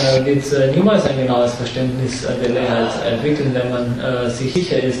man wird niemals ein genaues Verständnis der Leerheit entwickeln, wenn man sich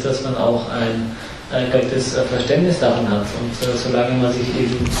sicher ist, dass man auch ein das Verständnis davon hat. Und solange man sich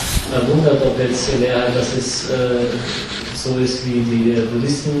eben wundert, ob jetzt Lehrheit das ist, so ist, wie die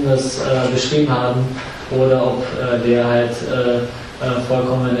Buddhisten das beschrieben haben, oder ob Lehrheit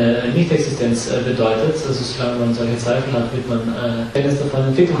vollkommene Nicht-Existenz bedeutet, also solange man solche Zweifel hat, wird man Kenntnis davon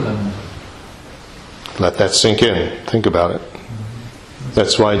entwickeln können. Let that sink in. Think about it.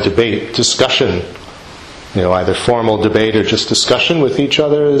 That's why debate, discussion, either formal debate or just discussion with each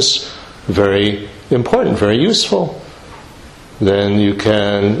other is very important, very useful. Then you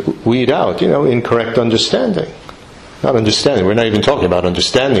can weed out, incorrect understanding. Not understanding, we're not even talking about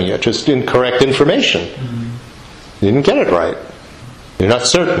understanding yet, just incorrect information. You didn't get it right. You're not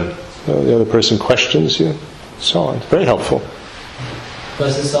certain. The other person questions you, so on. Very helpful.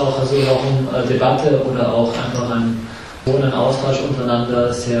 Das ist auch, warum Debatte oder auch einfach ein Austausch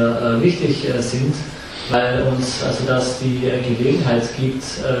untereinander sehr wichtig sind, weil uns das die Gelegenheit gibt,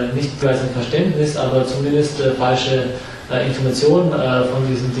 nicht gleich ein Verständnis, aber zumindest falsche Informationen von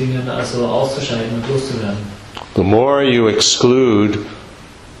diesen Dingen auszuscheiden und loszuwerden. The more you exclude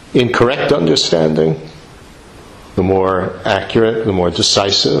incorrect understanding, the more accurate, the more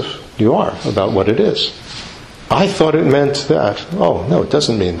decisive you are about what it is. I thought it meant that. Oh, no, it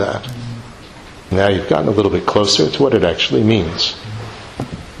doesn't mean that. Now you've gotten a little bit closer to what it actually means.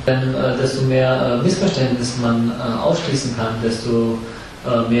 Denn desto mehr Missverständnis man ausschließen kann, desto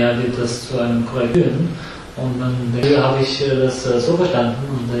mehr wird das zu einem Korrektieren. Und früher habe ich das so verstanden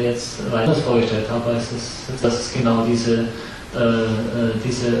und jetzt weiter vorgestellt, aber das ist genau diese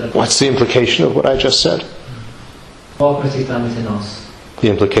What's the implication of what I just said? Worauf möchte ich damit hinaus? The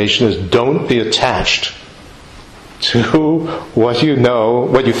implication is don't be attached to what you know,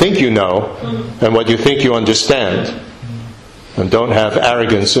 what you think you know, and what you think you understand. And don't have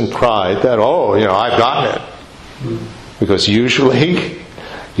arrogance and pride that, I've gotten it. Because usually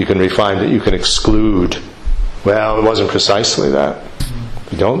you can find that you can exclude, well, it wasn't precisely that.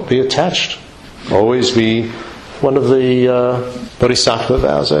 Don't be attached. Always be one of the Bodhisattva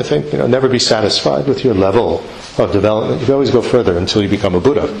vows, I think. Never be satisfied with your level of development. You can always go further until you become a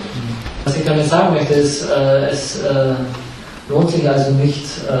Buddha. Was ich damit sagen möchte, ist, es lohnt sich also nicht,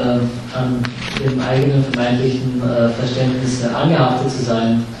 an dem eigenen vermeintlichen Verständnis angehaftet zu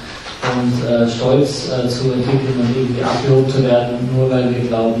sein und Stolz zu entwickeln und irgendwie abgehoben zu werden, nur weil wir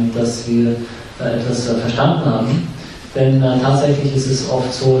glauben, dass wir etwas verstanden haben. Denn tatsächlich ist es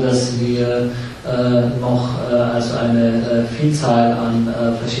oft so, dass wir noch eine Vielzahl an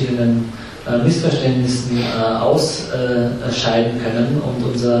verschiedenen Missverständnissen ausscheiden können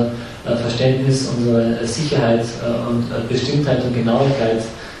und unser Verständnis, unsere Sicherheit und Bestimmtheit und Genauigkeit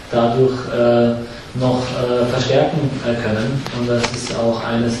dadurch noch verstärken können. Und das ist auch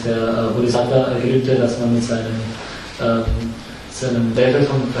eines der Bodhisattva-Gelübde, dass man mit seinem Level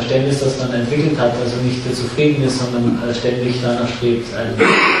von Verständnis, das man entwickelt hat, also nicht zufrieden ist, sondern ständig danach strebt,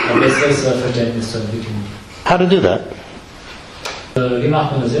 ein besseres Verständnis zu entwickeln. How to do that? Wie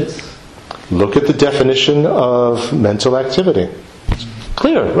macht man das jetzt? Look at the definition of mental activity. It's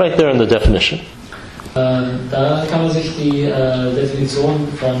clear, right there in the definition. Da kann man sich die Definition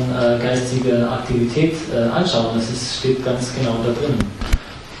von geistiger Aktivität anschauen. Das steht ganz genau da drin.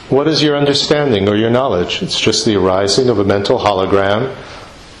 What is your understanding or your knowledge? It's just the arising of a mental hologram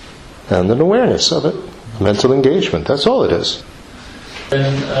and an awareness of it. Mental engagement, that's all it is.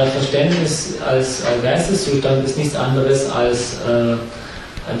 Denn Verständnis als Geisteszustand ist nichts anderes als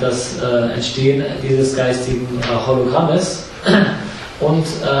das Entstehen dieses geistigen Hologrammes und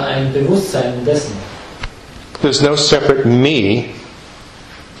ein Bewusstsein dessen. There's no separate me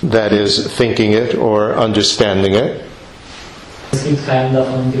that is thinking it or understanding it. Es gibt kein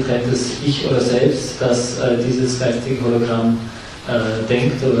davon getrenntes Ich oder Selbst, das dieses geistige Hologramm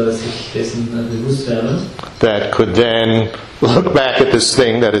denkt oder sich dessen bewusst wäre. That could then look back at this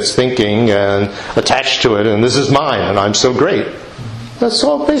thing that it's thinking and attach to it, and this is mine, and I'm so great. That's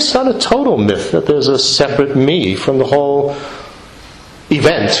all based on a total myth, that there's a separate me from the whole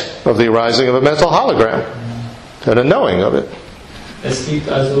event of the arising of a mental hologram, and a knowing of it. Es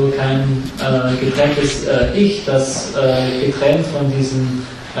gibt also kein getrenntes Ich, das getrennt von diesem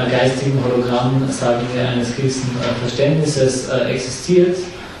geistigen Hologramm, sagen wir, eines gewissen Verständnisses existiert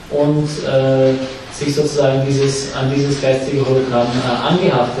und sich sozusagen an dieses geistige Hologramm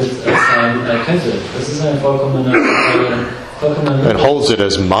angehaftet sein könnte. Das ist eine vollkommene and holds it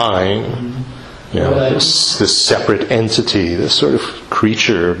as mine. This separate entity, this sort of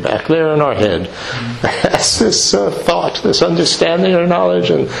creature back there in our head, has this thought, this understanding or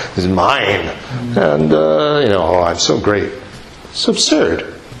knowledge, and is mine. And I'm so great. It's absurd.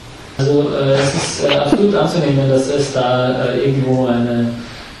 Also es ist absolut anzunehmen, dass es da irgendwo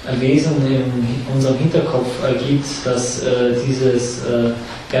Wesen in unserem Hinterkopf gibt, das dieses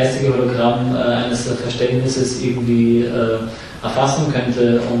geistige Hologramm eines Verständnisses irgendwie erfassen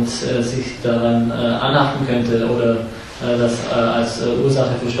könnte und sich daran anhaften könnte oder das als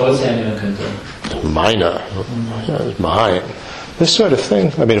Ursache für Stolz hernehmen könnte. Mine. This sort of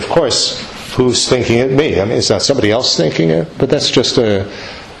thing. I mean, of course, who's thinking it? Me. I mean, it's not somebody else thinking it, but that's just a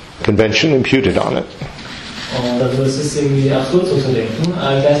convention imputed on it. Und also es ist irgendwie absurd so zu denken.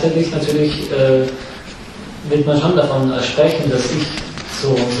 Gleichzeitig natürlich wird man schon davon sprechen, dass ich so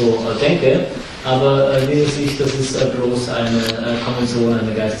und so denke, aber diese Sicht, das ist bloß eine Konvention,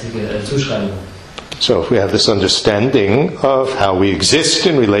 eine geistige Zuschreibung. So if we have this understanding of how we exist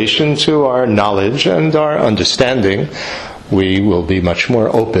in relation to our knowledge and our understanding, we will be much more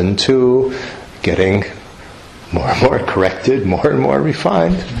open to getting more and more corrected, more and more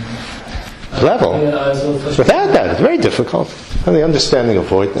refined. Level. Without that, it's very difficult. And the understanding of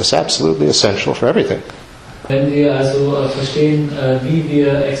voidness is absolutely essential for everything. Wenn wir also verstehen, wie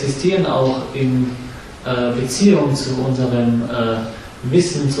wir existieren, auch in Beziehung zu unserem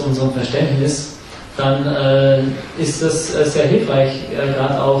Wissen, zu unserem Verständnis, dann ist das sehr hilfreich,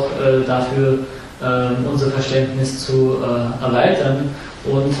 gerade auch dafür, unser Verständnis zu erweitern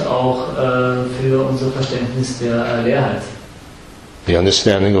und auch für unser Verständnis der Leerheit. The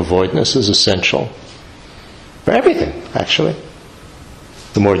understanding of voidness is essential for everything, actually.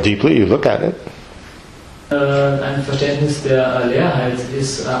 The more deeply you look at it. Ein Verständnis der Leerheit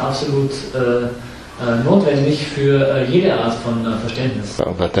ist absolut notwendig für jede Art von Verständnis.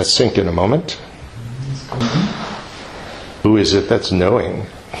 So let that sink in a moment. Who is it that's knowing?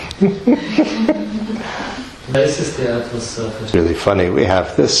 Wer ist es, der etwas versteht? Really funny. We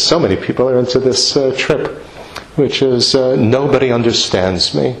have this. So many people are into this trip, which is nobody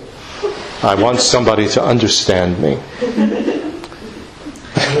understands me. I want somebody to understand me.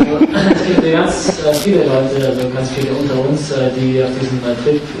 Also, es gibt ganz viele Leute, also ganz viele unter uns, die auf diesem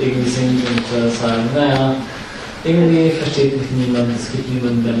Trip irgendwie sind und sagen, naja, irgendwie versteht mich niemand, es gibt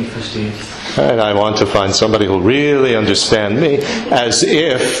niemanden, der mich versteht. And I want to find somebody who will really understand me, as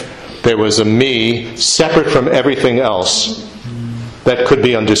if there was a me separate from everything else that could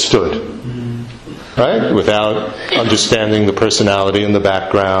be understood. Right? Without understanding the personality and the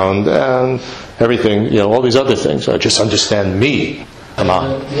background and everything, all these other things. I just understand me. Come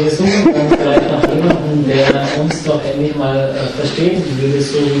on. Wir suchen dann vielleicht nach jemandem, der uns doch endlich mal verstehen würde,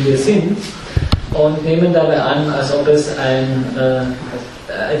 so wie wir sind, und nehmen dabei an, als ob es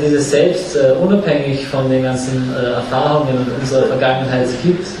dieses Selbst unabhängig von den ganzen Erfahrungen und unserer Vergangenheit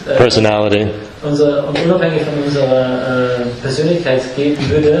gibt. Personality. Und unabhängig von unserer Persönlichkeit geben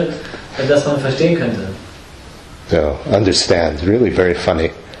würde, dass man verstehen könnte. So, understand. Really very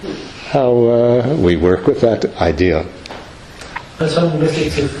funny how we work with that idea. Es ist schon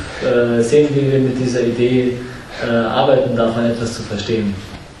lustig zu sehen, wie wir mit dieser Idee arbeiten, davon etwas zu verstehen.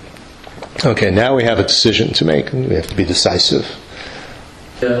 Okay, now we have a decision to make, and we have to be decisive.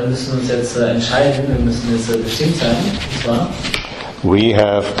 Wir müssen uns jetzt entscheiden, wir müssen jetzt bestimmt sein, und zwar. We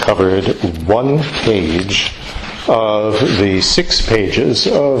have covered one page of the 6 pages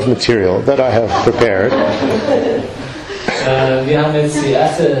of material that I have prepared. Wir haben jetzt die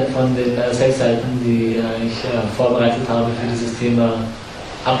erste von den 6 Seiten, die ich vorbereitet habe für dieses Thema,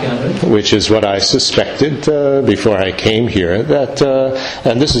 abgehandelt. Which is what I suspected before I came here, that,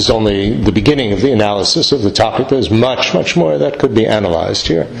 and this is only the beginning of the analysis of the topic. There's much, much more that could be analyzed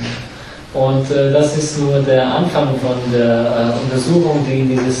here. Und das ist nur der Anfang von der Untersuchung, die in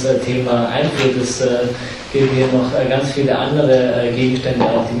dieses Thema einführt. Es gibt hier noch ganz viele andere Gegenstände,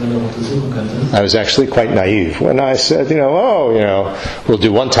 auch die man noch untersuchen könnte. I was actually quite naive when I said, we'll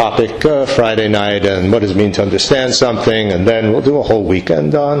do one topic Friday night, and what does it mean to understand something, and then we'll do a whole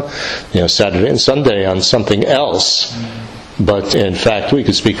weekend on, Saturday and Sunday on something else. But in fact, we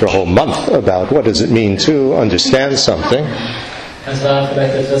could speak for a whole month about what does it mean to understand something. Es war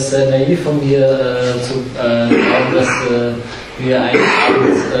vielleicht etwas naiv von mir zu glauben, dass wir einen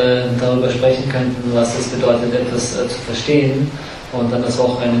Abend darüber sprechen könnten, was es bedeutet, etwas zu verstehen, und dann das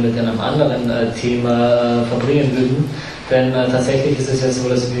Wochenende mit einem anderen Thema verbringen würden. Denn tatsächlich ist es ja so,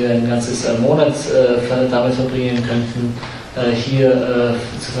 dass wir ein ganzes Monat damit verbringen könnten, hier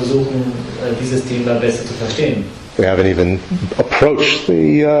zu versuchen, dieses Thema besser zu verstehen. We haven't even approached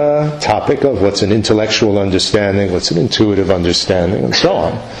the topic of what's an intellectual understanding, what's an intuitive understanding, and so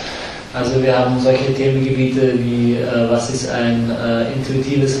on. Also wir haben solche Themengebiete wie was ist ein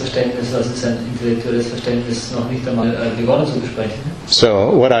intuitives Verständnis, was ist ein intellektuelles Verständnis, noch nicht einmal begonnen zu besprechen.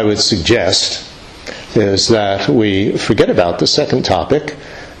 So what I would suggest is that we forget about the second topic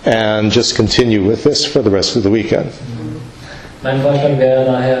and just continue with this for the rest of the weekend. Mein Vorschlag wäre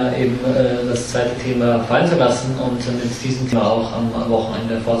daher eben das zweite Thema fallen zu lassen und mit diesem Thema auch am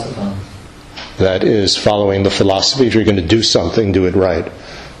Wochenende fortzufahren. That is following the philosophy, if you're going to do something, do it right.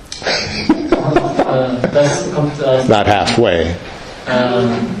 Das kommt aus Not halfway.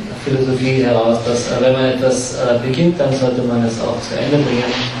 Philosophie heraus, dass wenn man etwas beginnt, dann sollte man es auch zu Ende bringen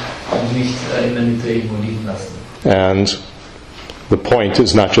und nicht in der Mitte irgendwo liegen lassen. And the point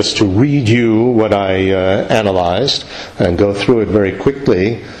is not just to read you what I analyzed and go through it very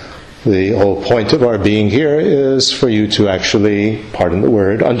quickly. The whole point of our being here is for you to actually, pardon the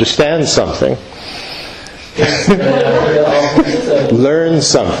word, understand something. Learn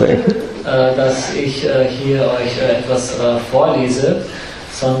something. Dass ich hier euch etwas vorlese,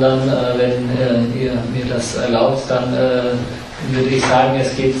 sondern wenn ihr mir das erlaubt, dann würde ich sagen,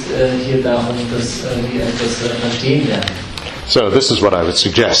 es geht hier darum, dass wir etwas verstehen werden. So this is what I would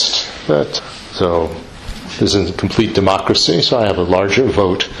suggest. So this is a complete democracy, so I have a larger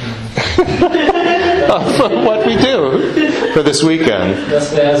vote of what we do for this weekend.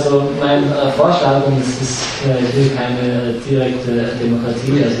 Das wäre so mein Vorschlag, und es ist hier keine direkte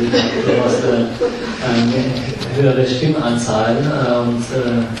Demokratie, also du hast eine höhere Stimmanzahl, und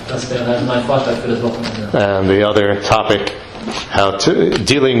das wäre halt mein Vorschlag für das Wochenende. And the other topic,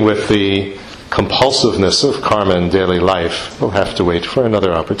 dealing with the compulsiveness of karma in daily life, we'll have to wait for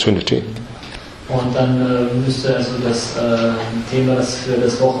another opportunity. Und dann müsste also das Thema, das für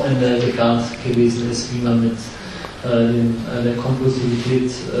das Wochenende geplant gewesen ist, wie man mit der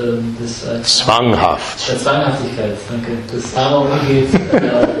Kompulsivität der Zwanghaftigkeit, danke, des Dharma umgeht,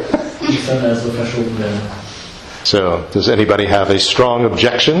 die dann also verschoben werden. So, does anybody have a strong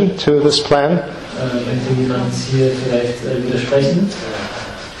objection to this plan? Möchte jemand hier vielleicht widersprechen?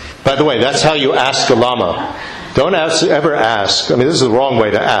 By the way, that's how you ask the Lama. Don't ever ask, I mean, this is the wrong way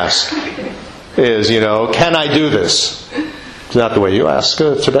to ask, is, can I do this? It's not the way you ask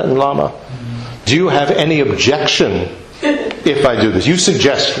a Tibetan Lama. Do you have any objection if I do this? You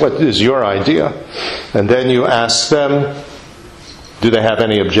suggest what is your idea, and then you ask them, do they have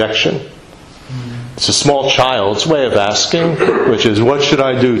any objection? It's a small child's way of asking, which is, what should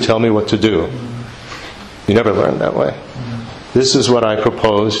I do? Tell me what to do. You never learn that way. This is what I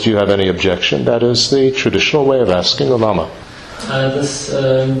propose. Do you have any objection? That is the traditional way of asking the Lama. Das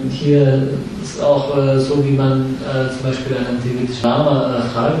hier ist auch so, wie man zum Beispiel einen tibetischen Lama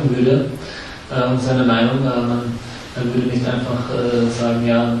fragen würde, um seine Meinung. Man würde nicht einfach sagen,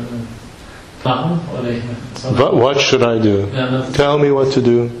 ja, machen, oder ich But what should I do? Ja, Tell me what to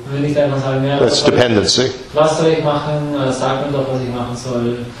do. Man will nicht einfach sagen, ja, That's dependency. Was soll ich machen? Sag mir doch, was ich machen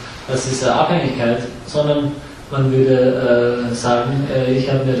soll. Das ist Abhängigkeit, sondern man würde sagen, ich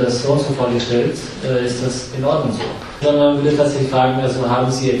habe mir das so und so vorgestellt, ist das in Ordnung so? Sondern man würde tatsächlich fragen, also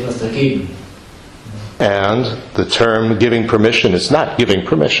haben Sie etwas dagegen? And the term giving permission is not giving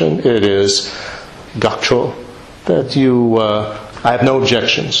permission, it is gakcho, that you, I have no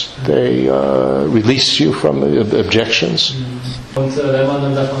objections. They release you from objections. Und wenn man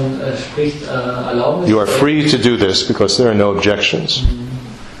dann davon spricht, Erlaubnis... You are free to do this because there are no objections.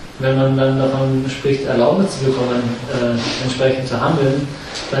 Wenn man dann davon spricht, Erlaubnis zu bekommen, entsprechend zu handeln,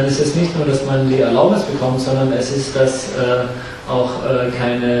 dann ist es nicht nur, dass man die Erlaubnis bekommt, sondern es ist, dass auch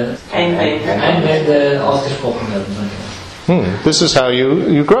keine Einwände ausgesprochen werden. This is how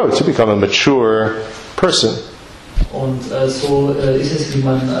you grow to become a mature person. Und so ist es, wie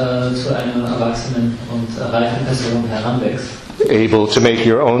man zu einer erwachsenen und reifen Person heranwächst. Able to make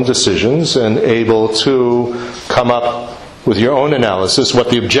your own decisions and able to come up with your own analysis what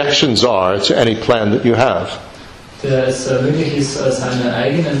the objections are to any plan that you have. Der es möglich ist, seine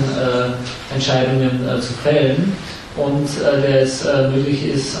eigenen Entscheidungen zu fällen, und der es möglich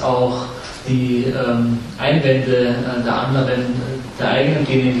ist, auch die Einwände der eigenen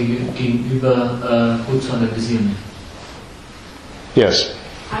Pläne gegenüber gut zu analysieren. Yes.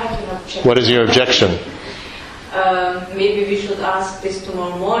 I have an objection. What is your objection? Maybe we should ask this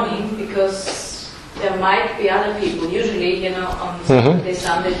tomorrow morning, because there might be other people. Usually, on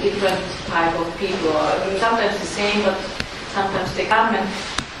Sunday, different type of people. Sometimes the same, but sometimes they come and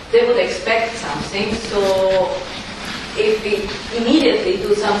they would expect something. So, if we immediately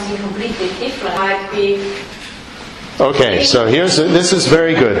do something completely different, might be. Okay, so this is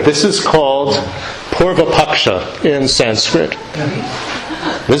very good. This is called Purvapaksha in Sanskrit.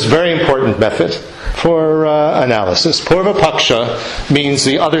 This is a very important method for analysis. Purvapaksha means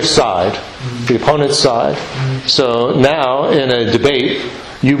the other side, the opponent's side. So now in a debate,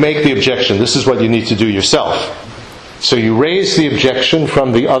 you make the objection. This is what you need to do yourself. So you raise the objection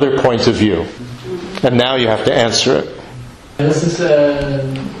from the other point of view. And now you have to answer it. Das ist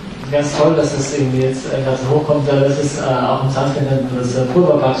ganz toll, dass es irgendwie jetzt gerade so hochkommt. Das ist auch im Sanskrit das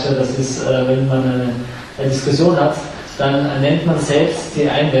Purva-Paksha, das ist, wenn man eine Diskussion hat, dann nennt man selbst die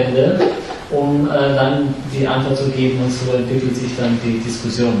Einwände, um dann die Antwort zu geben, und so entwickelt sich dann die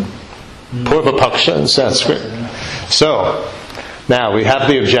Diskussion. Purva-Paksha in Sanskrit. So, now we have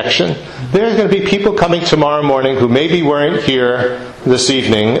the objection. There's going to be people coming tomorrow morning who maybe weren't here this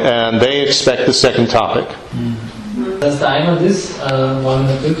evening, and they expect the second topic. Dass der Einwand ist, morgen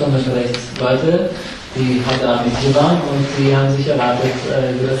früh kommen vielleicht Leute, die heute Abend nicht hier waren, und die haben sich erwartet,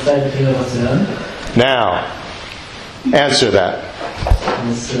 über das zweite Thema was zu hören. Now, answer that.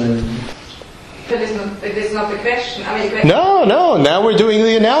 But it's not the question. I mean, the question. No, now we're doing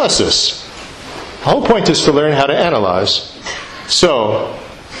the analysis. The whole point is to learn how to analyze. So,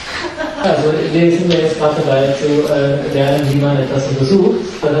 Also wir sind ja jetzt gerade dabei zu lernen, wie man etwas untersucht.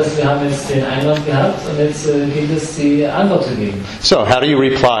 Das heißt, wir haben jetzt den Einwand gehabt und jetzt gilt es, die Antwort zu geben. so how do you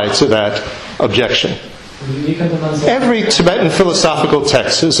reply to that objection? Wie könnte man so... Every Tibetan philosophical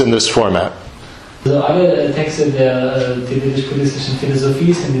text is in this format. Also alle Texte der tibetisch-buddhistischen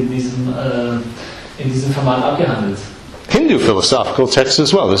Philosophie sind in diesem Format abgehandelt. Hindu philosophical texts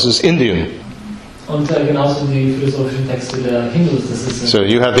as well. This is Indian. Und genauso die philosophischen Texte der Hindus. Das ist, So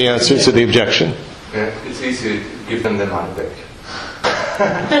you have the answer to the objection. Yeah, it's easy to give them the money back.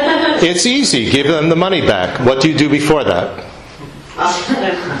 It's easy. Give them the money back. What do you do before that?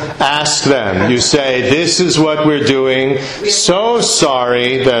 Ask them. You say, this is what we're doing. So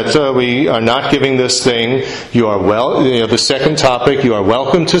sorry that we are not giving this thing. You are the second topic, you are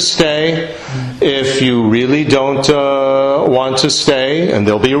welcome to stay. If you really don't want to stay, and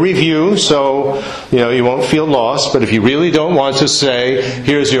there'll be a review, so you won't feel lost, but if you really don't want to stay,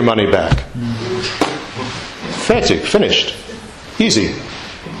 here's your money back. Fertig. Finished. Easy.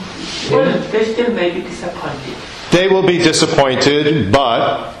 Well, they still may be disappointed. They will be disappointed,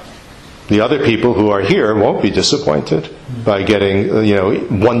 but the other people who are here won't be disappointed by getting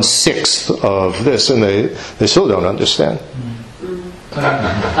 1/6 of this, and they still don't understand.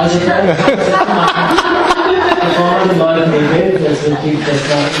 Also bevor man den Leuten redet, dass man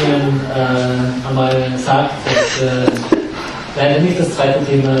ihnen einmal sagt, dass leider nicht das zweite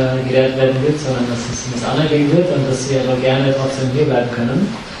Thema gelehrt werden wird, sondern dass es um das andere gehen wird und dass sie aber gerne trotzdem hier bleiben können.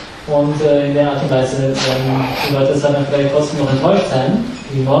 Und in der Art und Weise werden die Leute dann vielleicht trotzdem noch enttäuscht sein,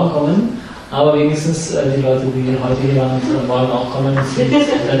 die morgen kommen, aber wenigstens die Leute, die heute hier waren und morgen auch kommen, sind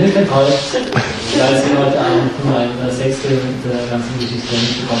dann nicht enttäuscht, weil sie heute Abend nur ein Sechstel der ganzen Geschichte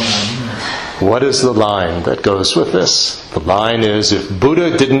nicht bekommen haben. What is the line that goes with this? The line is, if Buddha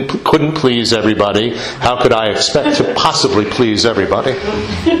couldn't please everybody, how could I expect to possibly please everybody?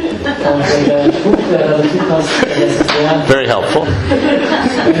 Very helpful.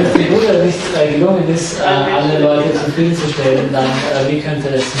 Wenn es dem Buddha nicht gelungen ist, alle Leute zufriedenzustellen, dann wie könnte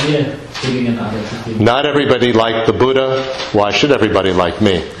es mir gelingen, alle zufriedenzustellen? Not everybody liked the Buddha. Why should everybody like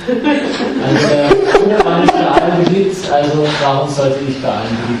me? Also der Buddha war nicht bei allen beliebt, also warum sollte ich bei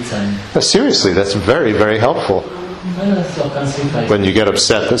allen beliebt sein? Seriously, that's very, very helpful. Ja, das ist auch ganz hilfreich. When you get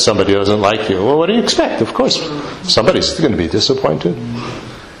upset that somebody doesn't like you, well, what do you expect? Of course, somebody's going to be disappointed.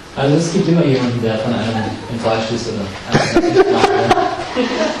 Also es gibt immer jemanden, der von einem enttäuscht ist oder einem nicht macht.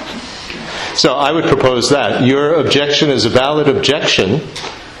 So I would propose that. Your objection is a valid objection.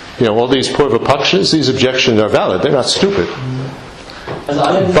 All these purva pakshas, these objections are valid. They're not stupid. Also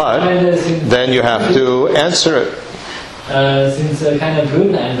alle diese Einwände But sind, then you have to answer it. sind keine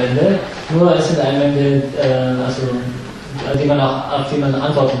blöden Einwände, nur es sind Einwände, auf die man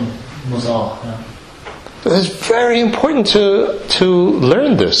antworten muss auch. Ja. It's very important to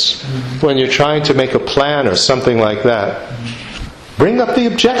learn this when you're trying to make a plan or something like that. Bring up the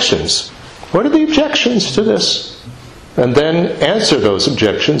objections. What are the objections to this? And then answer those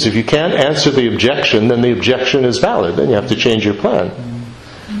objections. If you can't answer the objection, then the objection is valid. Then you have to change your plan.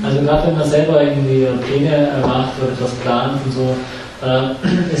 Also gerade wenn man selber irgendwie Pläne macht oder etwas plant und so,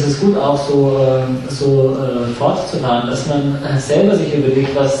 ist es gut auch so fortzufahren, dass man selber sich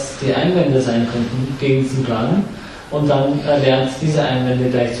überlegt, was die Einwände sein könnten gegen diesen Plan und dann lernt, diese Einwände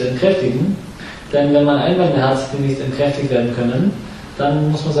gleich zu entkräftigen. Denn wenn man Einwände hat, die nicht entkräftigt werden können,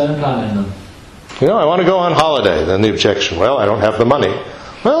 dann muss man seinen Plan ändern. I want to go on holiday. Then the objection, well, I don't have the money.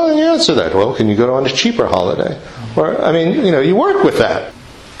 Well, then you answer that. Well, can you go on a cheaper holiday? Or, you work with that.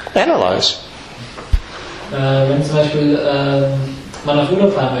 Analyze. Wenn zum Beispiel man auf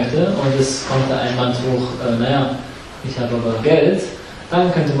Urlaub fahren möchte und es kommt der Einwand hoch, ich habe aber Geld,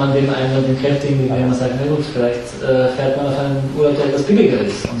 dann könnte man den Einwand entkräftigen, indem man sagt, na gut, vielleicht fährt man auf einen Urlaub, der etwas billiger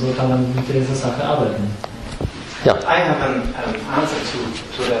ist. Und so kann man mit dieser Sache arbeiten. Yeah. I have an answer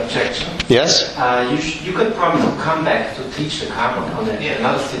to the objection. Yes? You could promise to come back to teach the karma on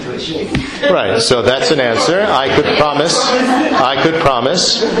another situation. Right, so that's an answer. I could promise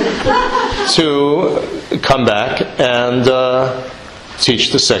to come back and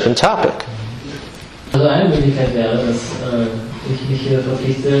teach the second topic. Also eine Möglichkeit wäre, dass ich mich hier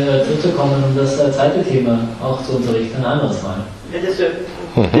verpflichte, zurückzukommen, um das zweite Thema auch zu unterrichten, ein anderes Mal.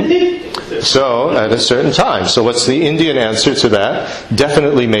 So, at a certain time. So what's the Indian answer to that?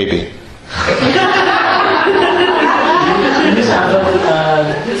 Definitely maybe.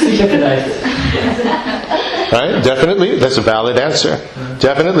 Sicher vielleicht. Right? Definitely, that's a valid answer.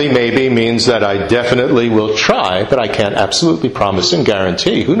 Definitely maybe means that I definitely will try, but I can't absolutely promise and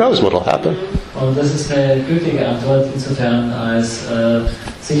guarantee. Who knows what will happen? Und das ist eine gültige Antwort, insofern als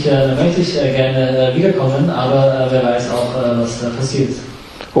sicher möchte ich gerne wiederkommen, aber wer weiß auch, was da passiert.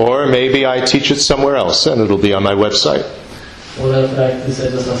 Or maybe I teach it somewhere else and it'll be on my website. Oder vielleicht ist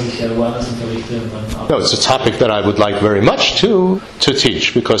etwas, was ich woanders unterrichte. No, it's a topic that I would like very much to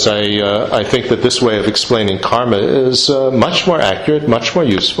teach because I think that this way of explaining karma is much more accurate, much more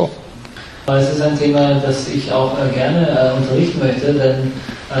useful. Es ist ein Thema, das ich auch gerne unterrichten möchte, denn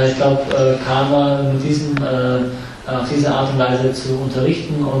ich glaube, Karma auf diese Art und Weise zu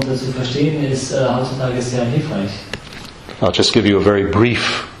unterrichten und zu verstehen, ist heutzutage sehr hilfreich. I'll just give you a very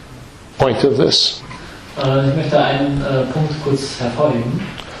brief point of this. Ich möchte einen Punkt kurz hervorheben.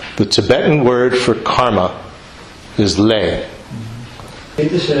 The Tibetan word for karma is lay. Das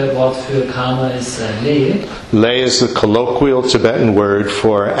tibetische Wort für Karma ist Le. Lay is the colloquial Tibetan word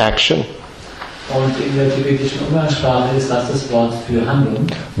for action. Und in der tibetischen Umgangssprache ist das Wort für Handlung.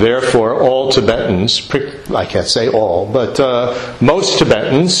 Therefore, all Tibetans, I can't say all, but most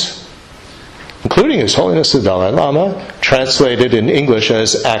Tibetans, including His Holiness the Dalai Lama, translated in English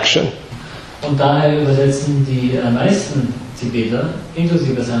as action. Und daher übersetzen die meisten Tibeter,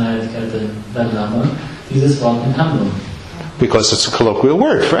 inklusive seiner Heiligkeit Dalai Lama, dieses Wort in Handlung. Because it's a colloquial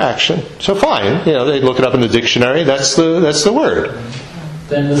word for action. So fine, they look it up in the dictionary, that's the word.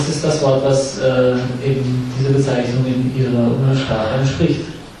 Denn das ist das Wort, was eben diese Bezeichnung in ihrer Umgangssprache entspricht.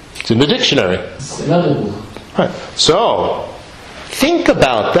 It's in the dictionary. Das ist im Wörterbuch. Right. So, think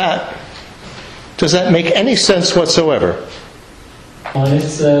about that. Does that make any sense whatsoever? Und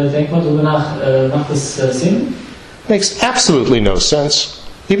jetzt denkt mal drüber nach, macht das Sinn? Makes absolutely no sense,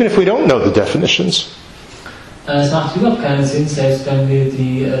 even if we don't know the definitions. Es macht überhaupt keinen Sinn, selbst wenn wir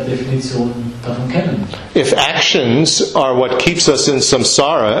die Definition davon kennen. If actions are what keeps us in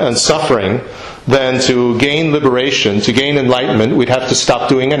samsara and suffering, then to gain liberation, to gain enlightenment, we'd have to stop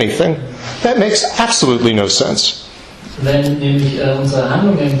doing anything. That makes absolutely no sense. Wenn nämlich unsere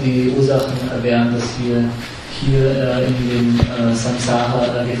Handlungen die Ursachen wären, dass wir hier in dem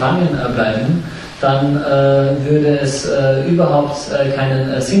Samsara gefangen bleiben, dann würde es überhaupt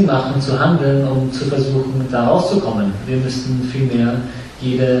keinen Sinn machen zu handeln, um zu versuchen, da rauszukommen. Wir müssten vielmehr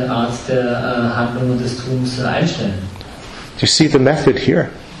jede Art der Handlung und des Tuns einstellen. Do you see the method here?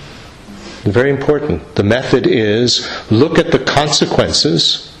 Very important. The method is look at the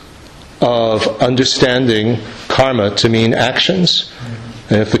consequences of understanding karma to mean actions.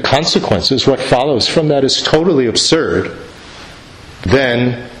 And if the consequences, what follows from that is totally absurd,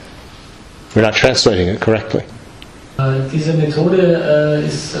 then we're not translating it correctly. Diese Methode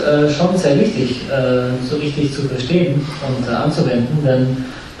ist schon sehr wichtig, so richtig zu verstehen und anzuwenden, denn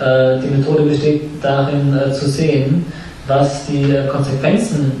die Methode besteht darin zu sehen, was die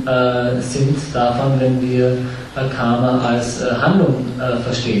Konsequenzen sind davon, wenn wir Karma als Handlung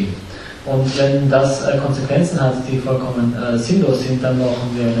verstehen. Und wenn das Konsequenzen hat, die vollkommen sinnlos sind, dann brauchen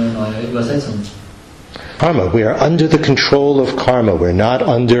wir eine neue Übersetzung. Karma, we are under the control of karma. We're not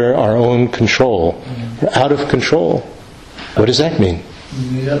under our own control. We're out of control. What does that mean?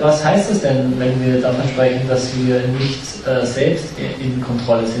 Was heißt es denn, wenn wir davon sprechen, dass wir nicht selbst in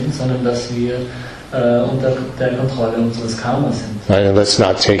Kontrolle sind, sondern dass wir unter der Kontrolle unseres Karmas sind? Right, and let's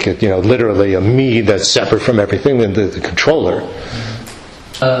not take it, literally a me that's separate from everything, the controller.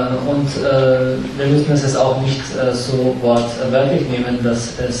 Und wir müssen es jetzt auch nicht so wortwörtlich nehmen,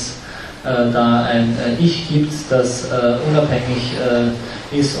 dass es da ein Ich gibt, das unabhängig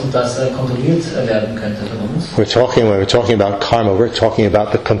ist und das kontrolliert werden könnte von uns. When we're talking about karma, we're talking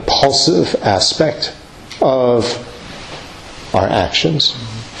about the compulsive aspect of our actions.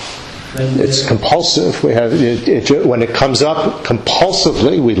 It's compulsive. We have when it comes up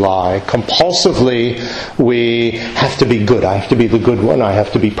compulsively, we lie. Compulsively, we have to be good. I have to be the good one. I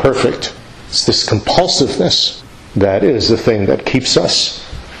have to be perfect. It's this compulsiveness that is the thing that keeps us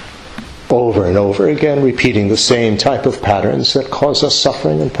over and over again, repeating the same type of patterns that cause us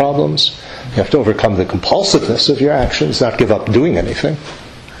suffering and problems. You have to overcome the compulsiveness of your actions, not give up doing anything.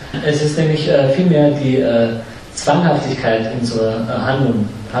 Es ist nämlich vielmehr die Zwanghaftigkeit unserer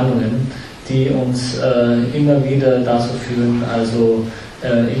Handlungen, die uns immer wieder dazu führen, also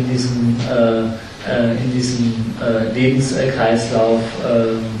in diesem Lebenskreislauf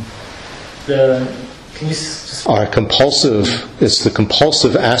It's the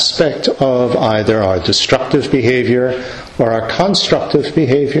compulsive aspect of either our destructive behavior or our constructive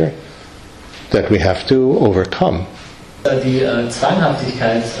behavior that we have to overcome. Die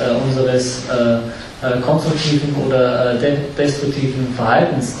Zwanghaftigkeit unseres konstruktiven oder destruktiven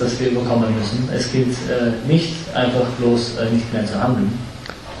Verhaltens, das wir überkommen müssen. Es gilt nicht einfach bloß nicht mehr zu handeln.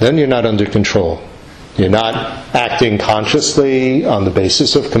 Then you're not under control. You're not acting consciously on the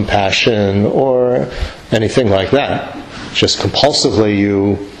basis of compassion or anything like that. Just compulsively,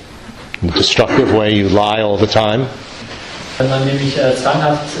 in a destructive way, you lie all the time. Wenn man nämlich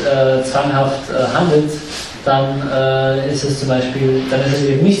zwanghaft handelt, dann ist es zum Beispiel, dann ist es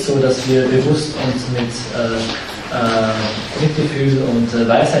eben nicht so, dass wir bewusst und mit Mitgefühl und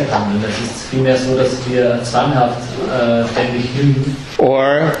Weisheit handeln. Es ist vielmehr so, dass wir zwanghaft ständig lügen.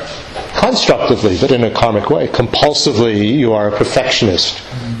 Or constructively, but in a karmic way. Compulsively, you are a perfectionist.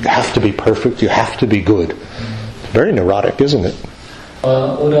 You have to be perfect, you have to be good. Very neurotic, isn't it?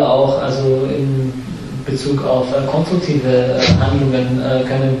 Oder auch, also in Bezug auf konstruktive Handlungen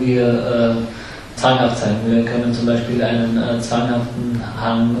können wir zwanghaft sein. Wir können zum Beispiel einen zwanghaften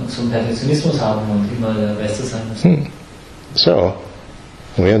Hang zum Perfektionismus haben und immer der Beste sein müssen. So,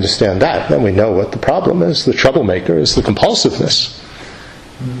 when we understand that, then we know what the problem is. The troublemaker is the compulsiveness.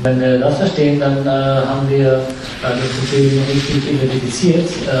 Wenn wir das verstehen, dann haben wir das Problem richtig identifiziert.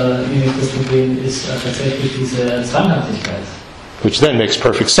 Nämlich das Problem ist tatsächlich diese Zwanghaftigkeit. Which then makes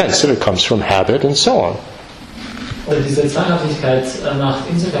perfect sense that it comes from habit and so on. Und diese Zwanghaftigkeit macht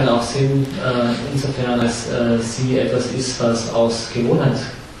insofern auch Sinn, insofern als sie etwas ist, was aus Gewohnheit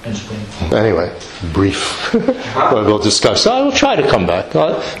entspringt. Anyway, brief. We'll discuss. I will try to come back.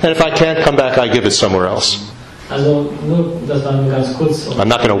 And if I can't come back, I give it somewhere else. Also das war nur ganz kurz. I'm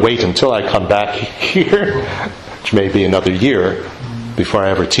not going to wait until I come back here, which may be another year, before I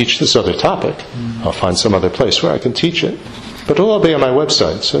ever teach this other topic. I'll find some other place where I can teach it. But it'll all be on my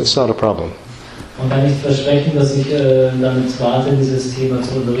website, so it's not a problem. Man kann nicht versprechen, dass ich damit warte, dieses Thema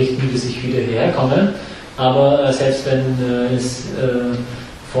zu unterrichten, bis ich wieder hierher komme. Aber selbst wenn es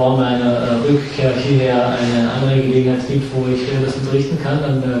vor meiner Rückkehr hierher eine andere Gelegenheit gibt, wo ich das unterrichten kann,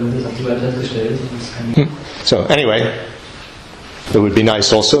 dann wird das auf die Website gestellt. So anyway, it would be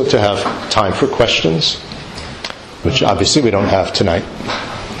nice also to have time for questions, which obviously we don't have tonight.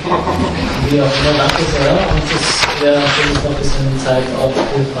 Wir danke sehr und es wäre natürlich noch ein bisschen Zeit auch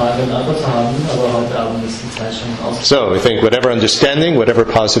für Fragen und Antwort zu haben, aber heute Abend ist die Zeit schon aus. So we think whatever understanding, whatever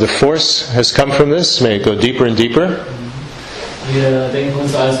positive force has come from this, may it go deeper and deeper. Wir denken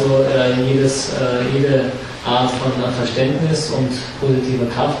uns also jede Art von Verständnis und positiver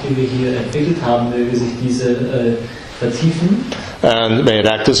Kraft, die wir hier entwickelt haben, möge sich diese vertiefen. And may it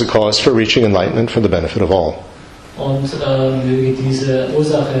act as a cause for reaching enlightenment for the benefit of all. Und möge diese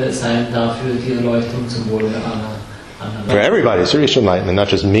Ursache sein dafür die Erleuchtung zum Wohle aller. For everybody to reach enlightenment, not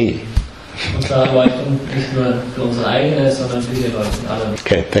just me. Und zwar Erleuchtung nicht nur für unsere eigene, sondern für die Erleuchtung aller.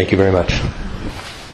 Okay, thank you very much.